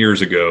 10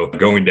 years ago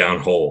going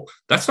downhole.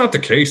 That's not the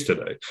case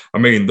today.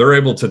 They're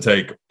able to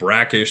take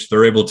brackish,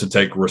 they're able to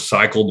take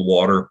recycled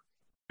water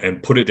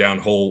and put it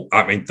downhole.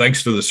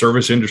 Thanks to the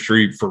service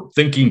industry for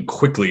thinking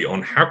quickly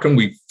on how can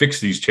we fix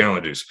these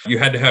challenges. You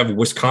had to have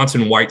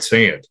Wisconsin white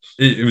sand.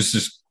 It was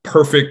just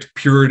perfect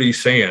purity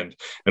sand.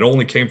 It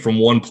only came from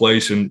one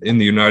place in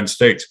the United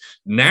States.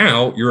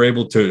 Now you're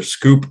able to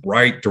scoop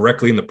right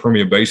directly in the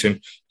Permian Basin.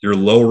 You're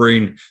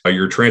lowering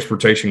your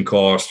transportation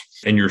costs,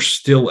 and you're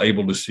still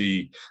able to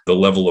see the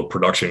level of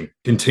production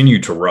continue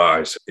to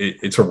rise.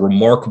 It's a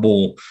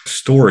remarkable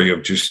story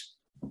of just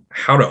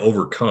how to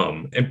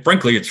overcome. And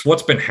frankly, it's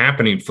what's been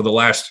happening for the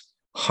last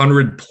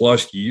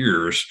 100+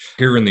 years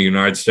here in the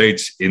United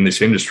States in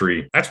this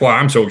industry. That's why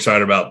I'm so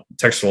excited about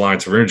Texas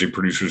Alliance of Energy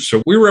Producers.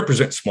 So we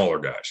represent smaller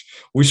guys.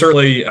 We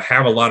certainly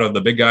have a lot of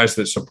the big guys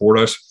that support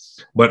us,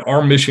 but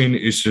our mission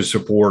is to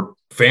support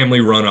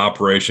family-run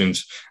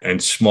operations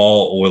and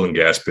small oil and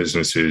gas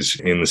businesses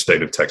in the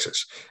state of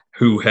Texas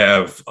who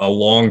have a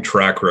long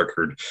track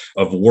record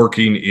of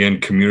working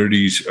in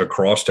communities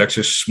across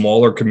Texas,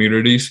 smaller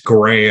communities,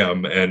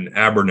 Graham and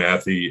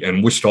Abernathy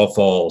and Wichita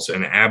Falls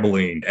and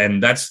Abilene.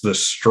 And that's the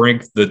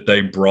strength that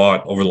they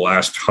brought over the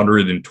last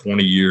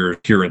 120 years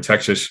here in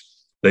Texas.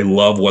 They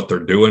love what they're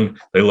doing.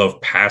 They love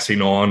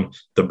passing on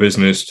the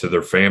business to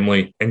their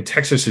family. And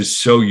Texas is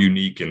so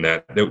unique in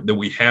that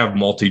we have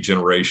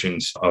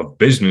multi-generations of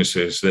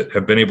businesses that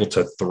have been able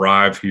to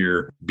thrive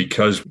here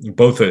because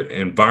both an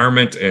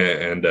environment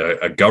and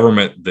a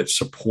government that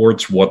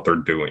supports what they're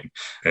doing.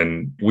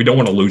 And we don't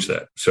want to lose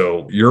that.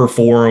 So your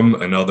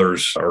forum and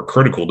others are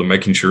critical to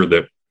making sure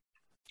that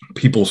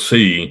people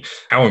see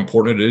how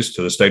important it is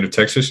to the state of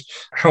Texas,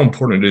 how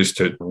important it is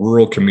to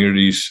rural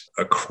communities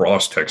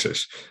across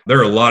Texas. There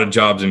are a lot of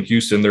jobs in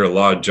Houston. There are a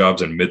lot of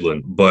jobs in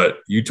Midland, but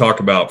you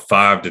talk about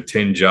 5 to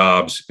 10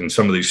 jobs in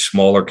some of these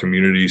smaller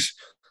communities.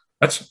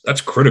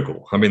 That's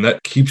critical.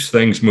 That keeps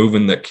things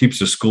moving. That keeps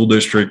the school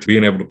district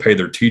being able to pay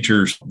their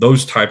teachers.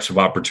 Those types of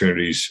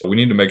opportunities we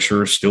need to make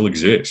sure still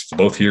exist,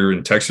 both here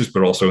in Texas,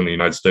 but also in the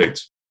United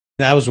States.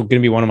 That was going to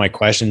be one of my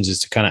questions, is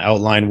to kind of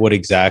outline what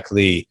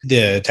exactly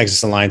the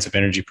Texas Alliance of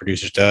Energy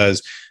Producers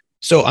does.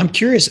 So I'm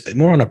curious,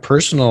 more on a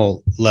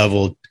personal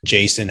level,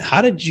 Jason,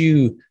 how did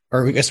you,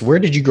 or I guess, where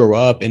did you grow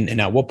up?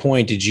 And at what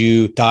point did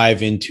you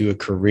dive into a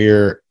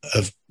career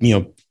of,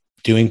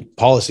 doing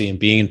policy and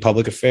being in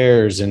public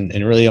affairs and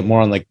really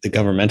more on like the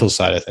governmental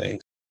side of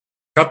things?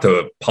 got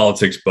the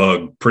politics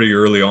bug pretty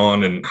early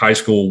on in high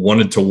school,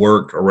 wanted to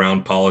work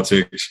around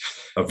politics,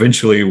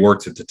 eventually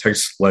worked at the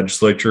Texas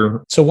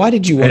legislature. So why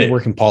did you want to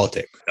work in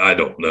politics? I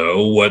don't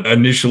know what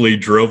initially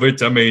drove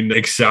it. I mean,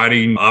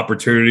 exciting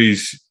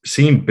opportunities,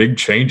 seeing big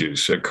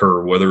changes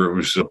occur, whether it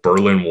was the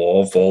Berlin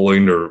Wall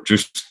falling or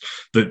just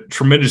the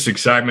tremendous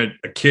excitement.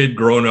 A kid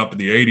growing up in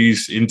the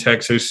 80s in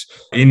Texas,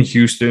 in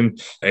Houston,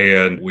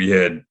 and we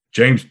had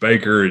James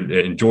Baker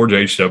and George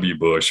H.W.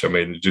 Bush. I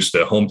mean, just the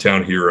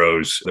hometown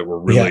heroes that were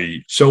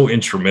really so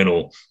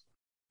instrumental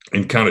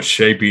in kind of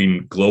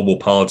shaping global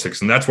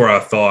politics. And that's where I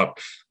thought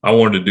I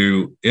wanted to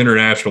do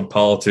international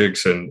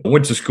politics, and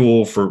went to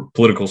school for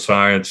political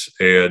science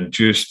and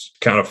just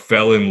kind of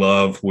fell in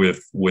love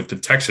with the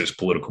Texas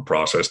political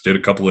process, did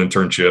a couple of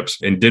internships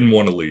and didn't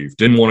want to leave,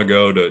 didn't want to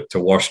go to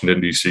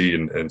Washington, D.C.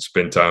 and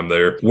spend time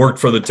there. Worked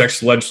for the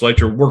Texas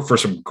legislature, worked for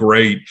some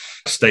great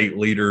state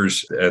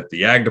leaders at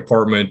the Ag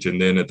Department and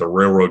then at the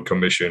Railroad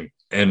Commission,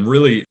 and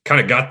really kind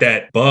of got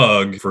that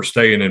bug for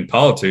staying in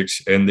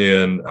politics. And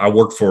then I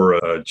worked for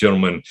a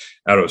gentleman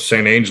out of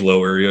San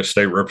Angelo area,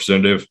 state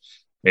representative,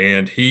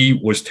 and he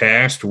was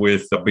tasked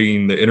with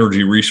being the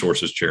energy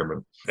resources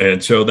chairman.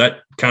 And so that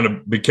kind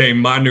of became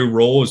my new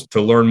role, is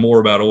to learn more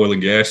about oil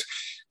and gas.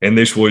 And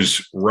this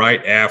was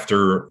right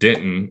after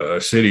Denton, a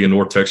city in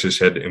North Texas,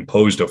 had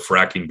imposed a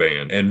fracking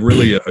ban, and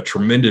really a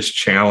tremendous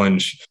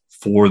challenge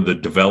for the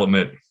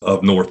development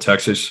of North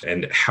Texas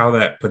and how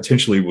that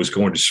potentially was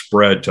going to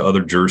spread to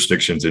other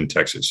jurisdictions in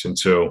Texas. And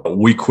so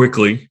we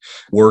quickly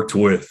worked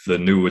with the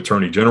new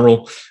Attorney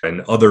General and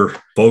other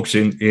folks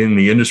in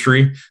the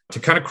industry to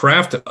kind of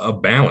craft a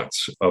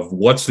balance of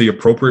what's the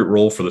appropriate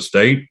role for the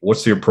state,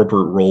 what's the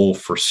appropriate role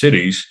for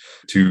cities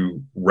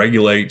to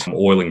regulate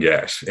oil and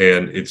gas.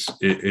 And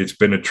it's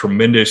been a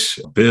tremendous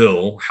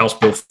bill, House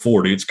Bill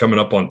 40. It's coming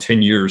up on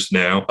 10 years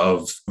now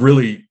of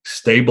really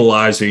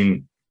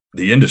stabilizing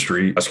the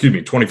industry,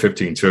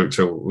 2015.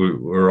 So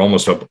we're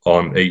almost up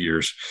on 8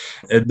 years.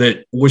 And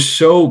that was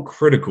so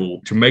critical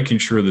to making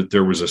sure that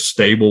there was a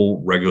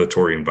stable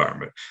regulatory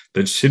environment,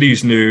 that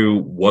cities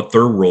knew what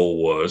their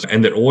role was,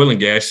 and that oil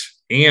and gas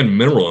and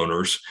mineral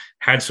owners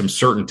had some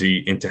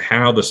certainty into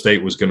how the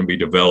state was going to be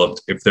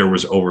developed if there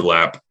was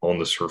overlap on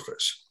the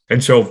surface.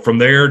 And so from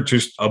there,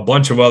 just a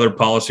bunch of other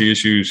policy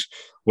issues,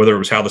 whether it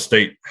was how the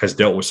state has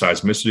dealt with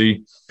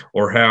seismicity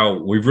or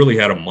how we've really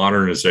had a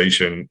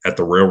modernization at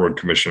the Railroad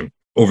Commission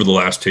over the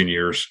last 10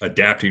 years,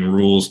 adapting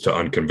rules to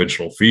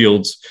unconventional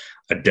fields,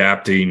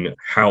 adapting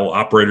how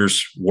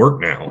operators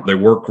work now. They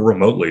work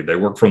remotely. They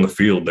work from the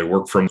field. They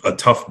work from a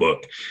tough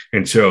book.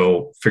 And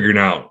so figuring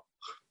out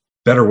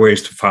better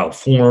ways to file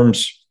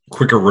forms,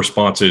 quicker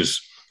responses,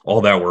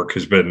 all that work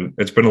it's been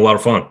a lot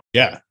of fun.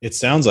 Yeah, it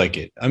sounds like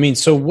it. I mean,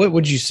 so what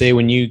would you say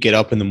when you get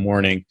up in the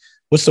morning?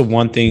 What's the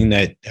one thing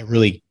that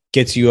really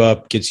gets you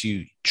up, gets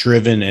you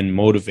driven and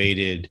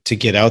motivated to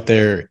get out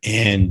there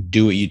and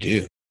do what you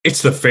do?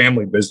 It's the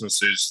family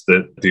businesses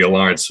that the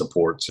Alliance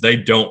supports. They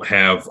don't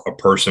have a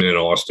person in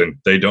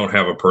Austin. They don't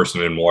have a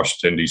person in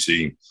Washington,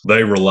 D.C.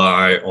 They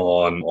rely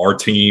on our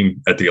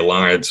team at the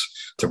Alliance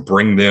to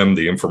bring them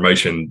the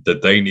information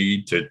that they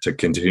need to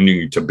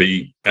continue to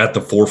be at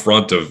the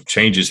forefront of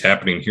changes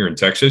happening here in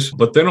Texas,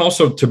 but then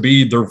also to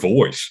be their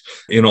voice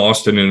in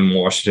Austin and in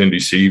Washington,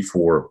 D.C.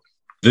 for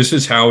this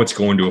is how it's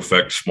going to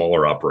affect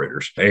smaller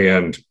operators.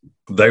 And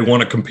they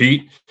want to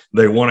compete.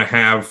 They want to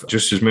have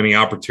just as many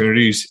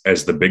opportunities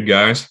as the big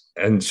guys.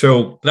 And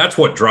so that's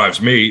what drives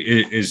me,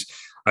 is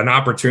an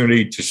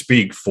opportunity to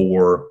speak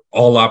for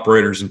all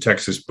operators in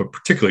Texas, but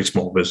particularly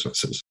small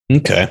businesses.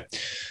 Okay.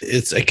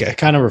 It's like, I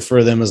kind of refer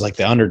to them as like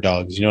the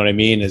underdogs. You know what I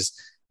mean? Is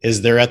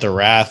they're at the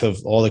wrath of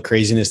all the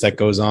craziness that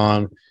goes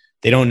on.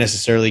 They don't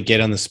necessarily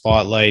get on the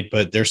spotlight,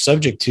 but they're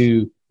subject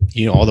to,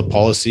 you know, all the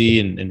policy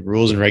and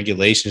rules and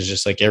regulations,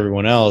 just like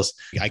everyone else.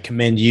 I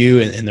commend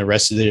you and the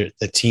rest of the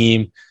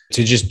team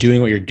to just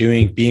doing what you're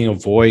doing, being a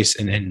voice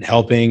and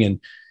helping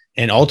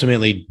and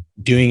ultimately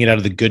doing it out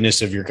of the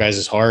goodness of your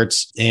guys'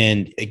 hearts.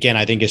 And again,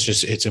 I think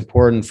it's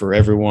important for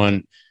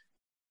everyone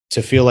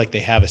to feel like they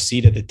have a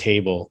seat at the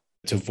table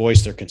to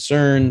voice their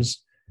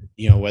concerns,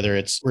 you know, whether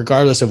it's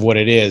regardless of what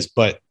it is.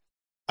 But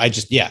I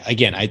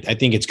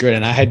think it's good.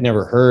 And I had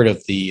never heard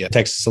of the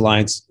Texas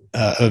Alliance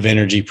of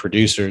Energy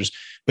Producers.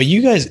 But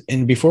you guys,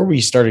 and before we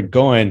started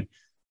going,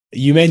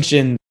 you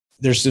mentioned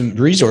there's some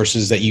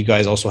resources that you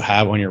guys also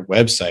have on your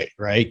website,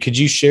 right? Could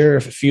you share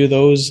a few of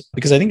those?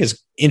 Because I think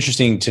it's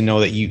interesting to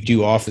know that you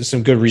do offer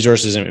some good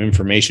resources and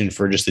information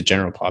for just the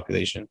general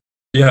population.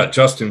 Yeah,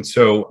 Justin.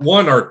 So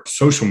one, our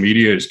social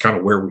media is kind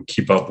of where we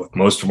keep up with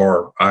most of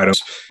our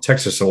items.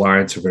 Texas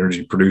Alliance of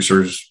Energy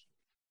Producers,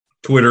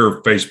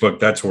 Twitter, Facebook,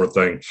 that sort of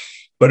thing.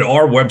 But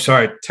our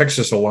website,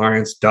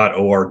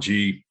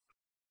 texasalliance.org,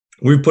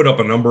 we've put up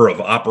a number of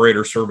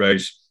operator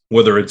surveys,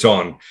 whether it's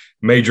on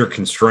major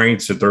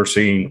constraints that they're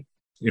seeing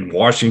in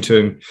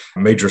Washington,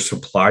 major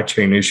supply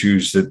chain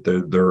issues that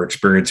they're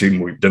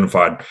experiencing. We've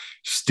identified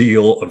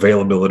steel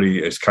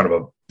availability as kind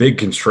of a big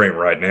constraint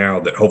right now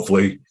that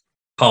hopefully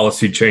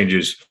policy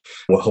changes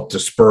will help to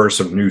spur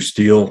some new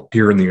steel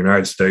here in the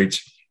United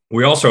States.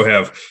 We also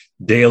have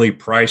daily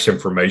price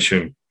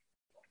information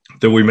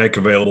that we make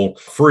available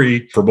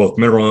free for both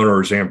mineral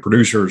owners and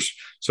producers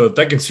so that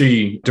they can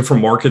see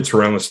different markets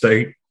around the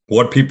state,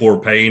 what people are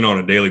paying on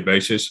a daily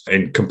basis,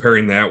 and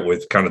comparing that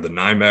with kind of the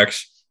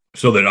NYMEX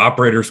so that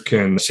operators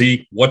can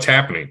see what's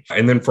happening.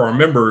 And then for our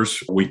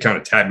members, we kind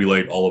of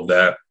tabulate all of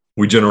that.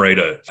 We generate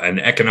an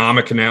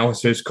economic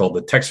analysis called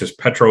the Texas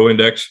Petro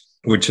Index,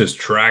 which has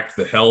tracked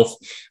the health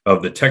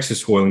of the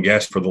Texas oil and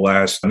gas for the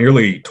last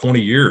nearly 20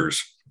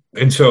 years.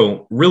 And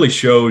so really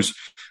shows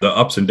the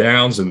ups and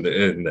downs and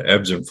the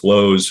ebbs and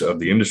flows of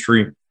the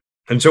industry.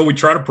 And so we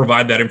try to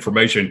provide that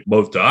information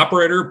both to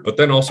operator, but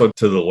then also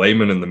to the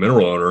layman and the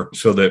mineral owner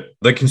so that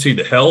they can see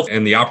the health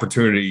and the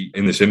opportunity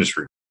in this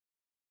industry.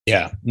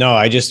 Yeah, no,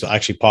 I just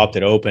actually popped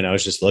it open. I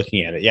was just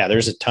looking at it. Yeah,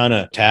 there's a ton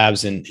of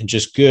tabs and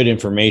just good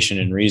information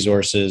and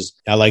resources.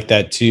 I like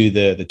that too.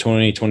 The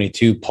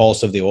 2022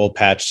 Pulse of the Oil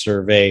Patch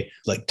Survey,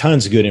 like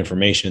tons of good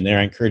information in there.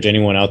 I encourage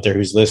anyone out there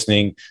who's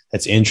listening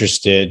that's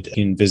interested,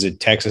 you can visit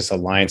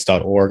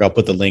texasalliance.org. I'll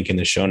put the link in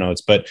the show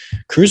notes, but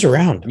cruise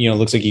around. It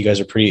looks like you guys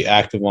are pretty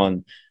active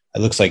on, it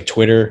looks like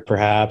Twitter,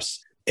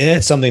 perhaps. And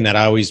it's something that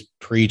I always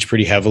preach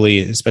pretty heavily,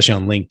 especially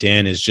on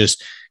LinkedIn, is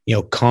just,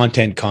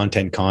 content.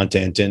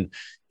 And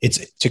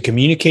it's to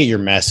communicate your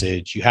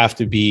message. You have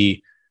to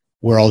be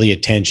where all the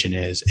attention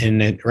is.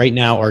 And then right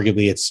now,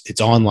 arguably it's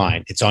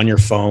online, it's on your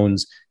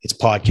phones, it's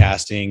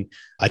podcasting.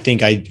 I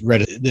think I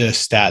read the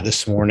stat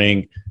this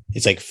morning.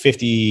 It's like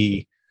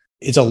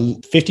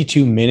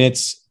 52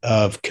 minutes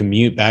of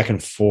commute back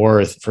and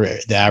forth for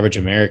the average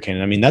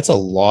American. I mean, that's a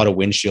lot of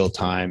windshield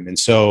time. And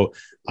so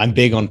I'm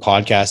big on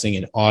podcasting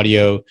and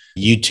audio,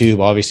 YouTube.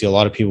 Obviously, a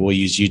lot of people will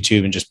use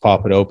YouTube and just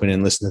pop it open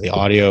and listen to the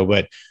audio,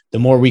 but the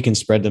more we can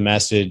spread the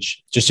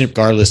message, just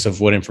regardless of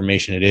what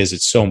information it is,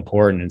 it's so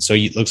important. And so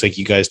it looks like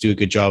you guys do a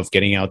good job of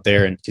getting out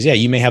there. And because,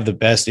 you may have the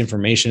best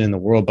information in the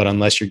world, but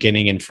unless you're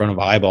getting in front of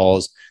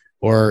eyeballs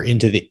or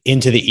into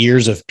the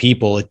ears of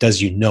people, it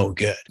does you no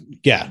good.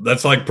 Yeah.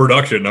 That's like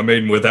production. I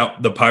mean,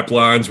 without the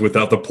pipelines,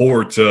 without the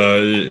ports,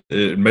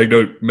 it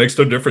makes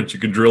no difference. You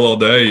can drill all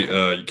day.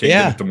 You can't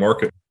get it to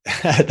market.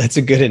 That's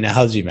a good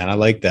analogy, man. I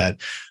like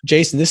that.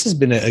 Jason, this has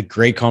been a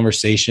great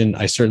conversation.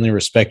 I certainly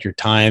respect your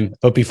time.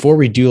 But before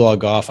we do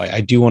log off, I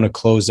do want to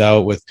close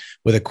out with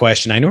a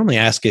question. I normally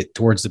ask it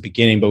towards the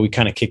beginning, but we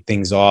kind of kick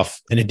things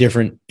off in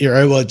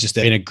just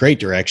in a great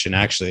direction,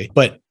 actually.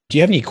 But do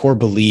you have any core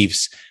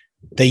beliefs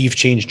that you've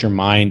changed your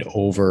mind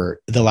over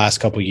the last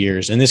couple of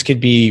years? And this could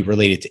be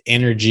related to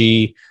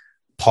energy,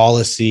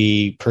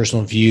 policy,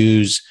 personal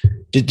views.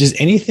 Does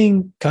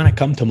anything kind of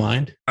come to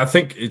mind? I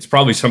think it's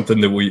probably something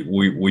that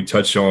we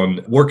touched on.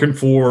 Working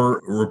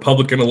for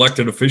Republican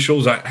elected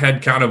officials, I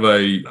had kind of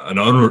an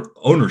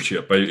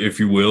ownership, if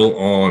you will,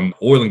 on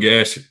oil and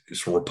gas.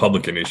 It's a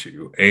Republican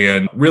issue.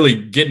 And really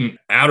getting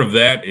out of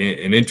that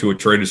and into a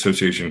trade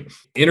association.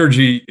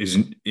 Energy is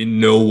in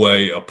no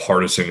way a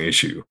partisan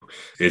issue.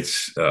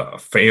 It's a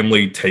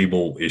family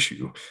table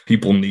issue.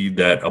 People need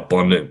that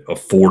abundant,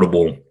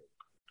 affordable,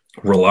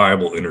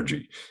 reliable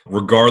energy,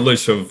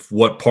 regardless of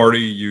what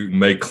party you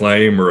may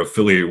claim or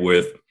affiliate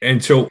with.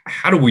 And so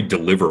how do we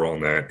deliver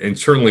on that? And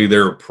certainly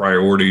there are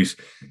priorities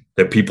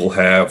that people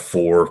have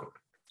for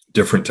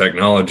different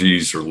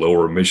technologies or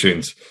lower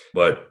emissions,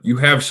 but you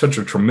have such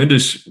a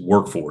tremendous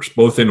workforce,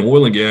 both in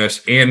oil and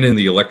gas and in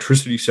the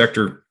electricity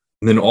sector,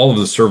 and then all of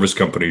the service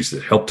companies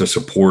that help to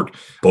support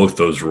both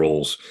those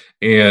roles.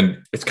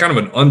 And it's kind of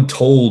an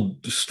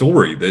untold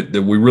story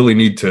that we really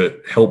need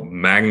to help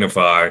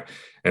magnify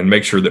and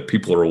make sure that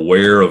people are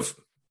aware of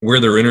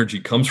where their energy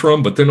comes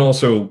from, but then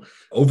also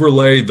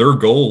overlay their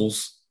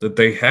goals that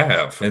they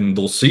have. And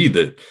they'll see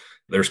that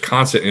there's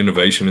constant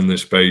innovation in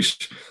this space.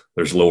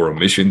 There's lower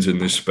emissions in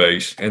this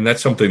space. And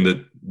that's something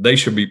that they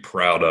should be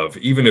proud of,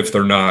 even if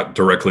they're not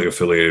directly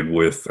affiliated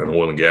with an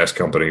oil and gas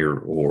company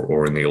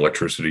or in the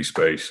electricity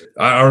space.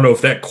 I don't know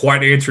if that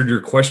quite answered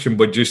your question,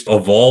 but just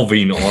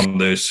evolving on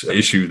this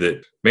issue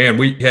that, man,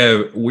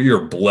 we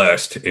are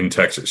blessed in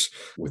Texas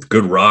with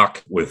good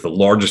rock, with the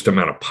largest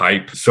amount of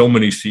pipe, so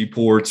many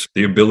seaports,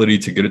 the ability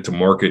to get it to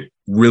market,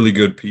 really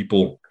good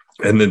people.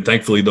 And then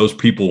thankfully, those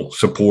people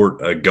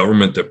support a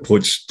government that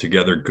puts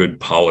together good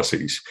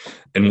policies.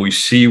 And we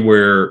see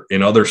where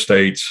in other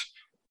states,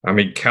 I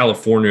mean,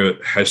 California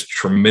has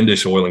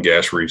tremendous oil and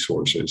gas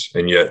resources,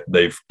 and yet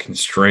they've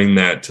constrained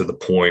that to the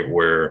point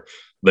where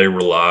they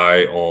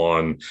rely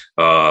on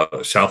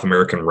South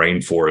American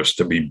rainforest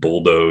to be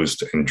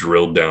bulldozed and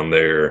drilled down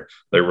there.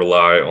 They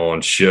rely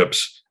on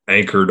ships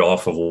anchored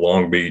off of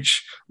Long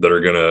Beach that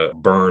are going to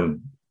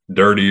burn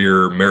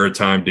dirtier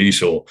maritime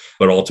diesel,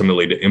 but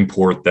ultimately to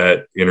import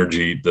that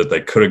energy that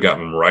they could have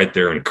gotten right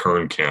there in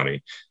Kern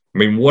County. I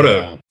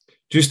mean,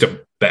 just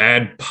a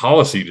bad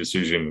policy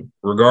decision,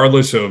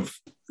 regardless of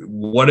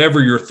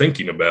whatever you're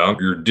thinking about.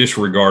 You're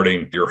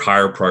disregarding your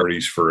higher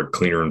priorities for a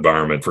cleaner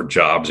environment, for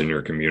jobs in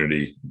your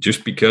community,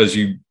 just because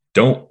you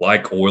don't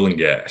like oil and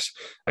gas.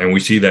 And we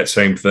see that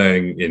same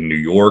thing in New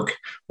York,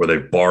 where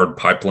they've barred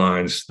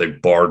pipelines,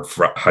 they've barred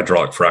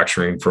hydraulic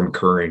fracturing from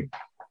occurring.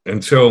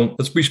 And so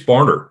let's be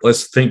smarter.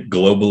 Let's think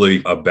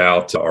globally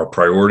about our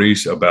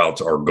priorities,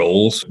 about our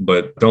goals,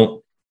 but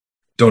don't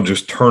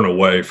just turn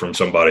away from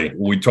somebody.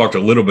 We talked a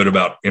little bit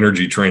about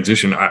energy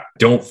transition. I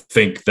don't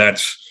think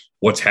that's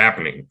what's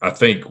happening. I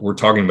think we're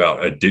talking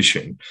about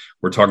addition.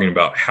 We're talking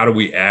about how do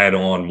we add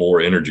on more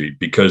energy,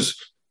 because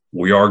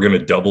we are going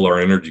to double our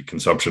energy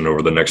consumption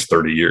over the next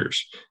 30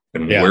 years.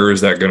 And where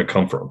is that going to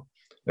come from?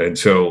 And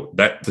so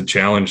that's the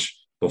challenge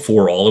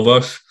before all of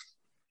us,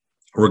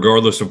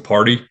 regardless of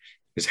party,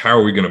 is how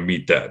are we going to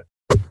meet that?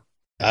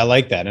 I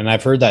like that. And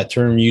I've heard that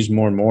term used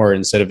more and more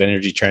instead of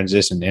energy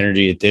transition,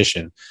 energy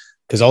addition,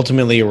 because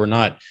ultimately we're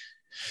not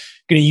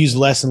going to use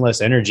less and less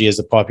energy as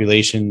the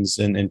populations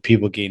and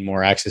people gain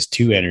more access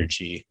to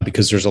energy,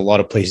 because there's a lot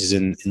of places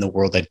in the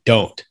world that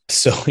don't.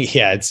 So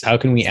yeah, it's how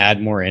can we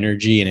add more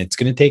energy? And it's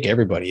going to take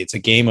everybody. It's a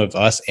game of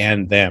us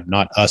and them,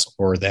 not us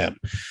or them.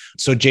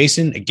 So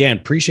Jason, again,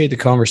 appreciate the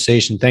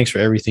conversation. Thanks for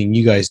everything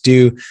you guys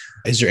do.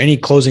 Is there any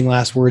closing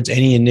last words,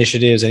 any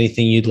initiatives,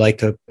 anything you'd like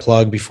to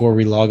plug before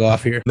we log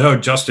off here? No,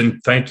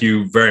 Justin, thank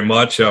you very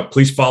much.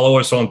 Please follow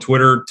us on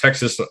Twitter.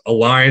 Texas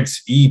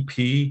Alliance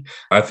EP,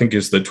 I think,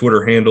 is the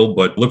Twitter handle,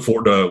 but look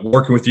forward to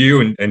working with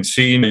you and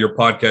seeing your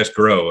podcast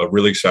grow. I'm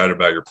really excited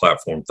about your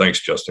platform. Thanks,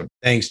 Justin.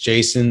 Thanks,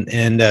 Jason.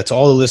 And to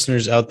all the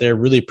listeners out there,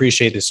 really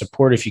appreciate the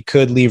support. If you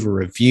could leave a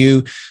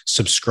review,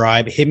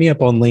 subscribe, hit me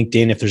up on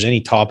LinkedIn. If there's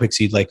any topics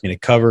you'd like me to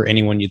cover,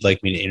 anyone you'd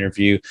like me to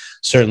interview,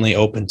 certainly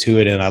open to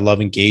it. And I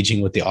love engaging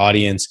with the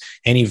audience.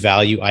 Any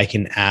value I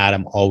can add,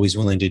 I'm always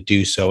willing to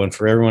do so. And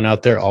for everyone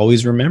out there,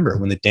 always remember,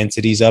 when the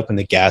density's up and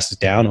the gas is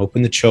down,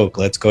 open the choke.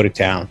 Let's go to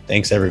town.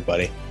 Thanks,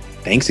 everybody.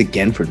 Thanks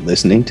again for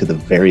listening to the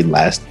very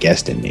last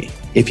guest in me.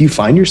 If you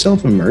find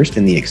yourself immersed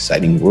in the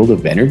exciting world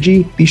of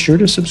energy, be sure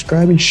to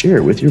subscribe and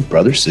share with your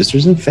brothers,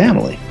 sisters, and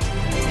family.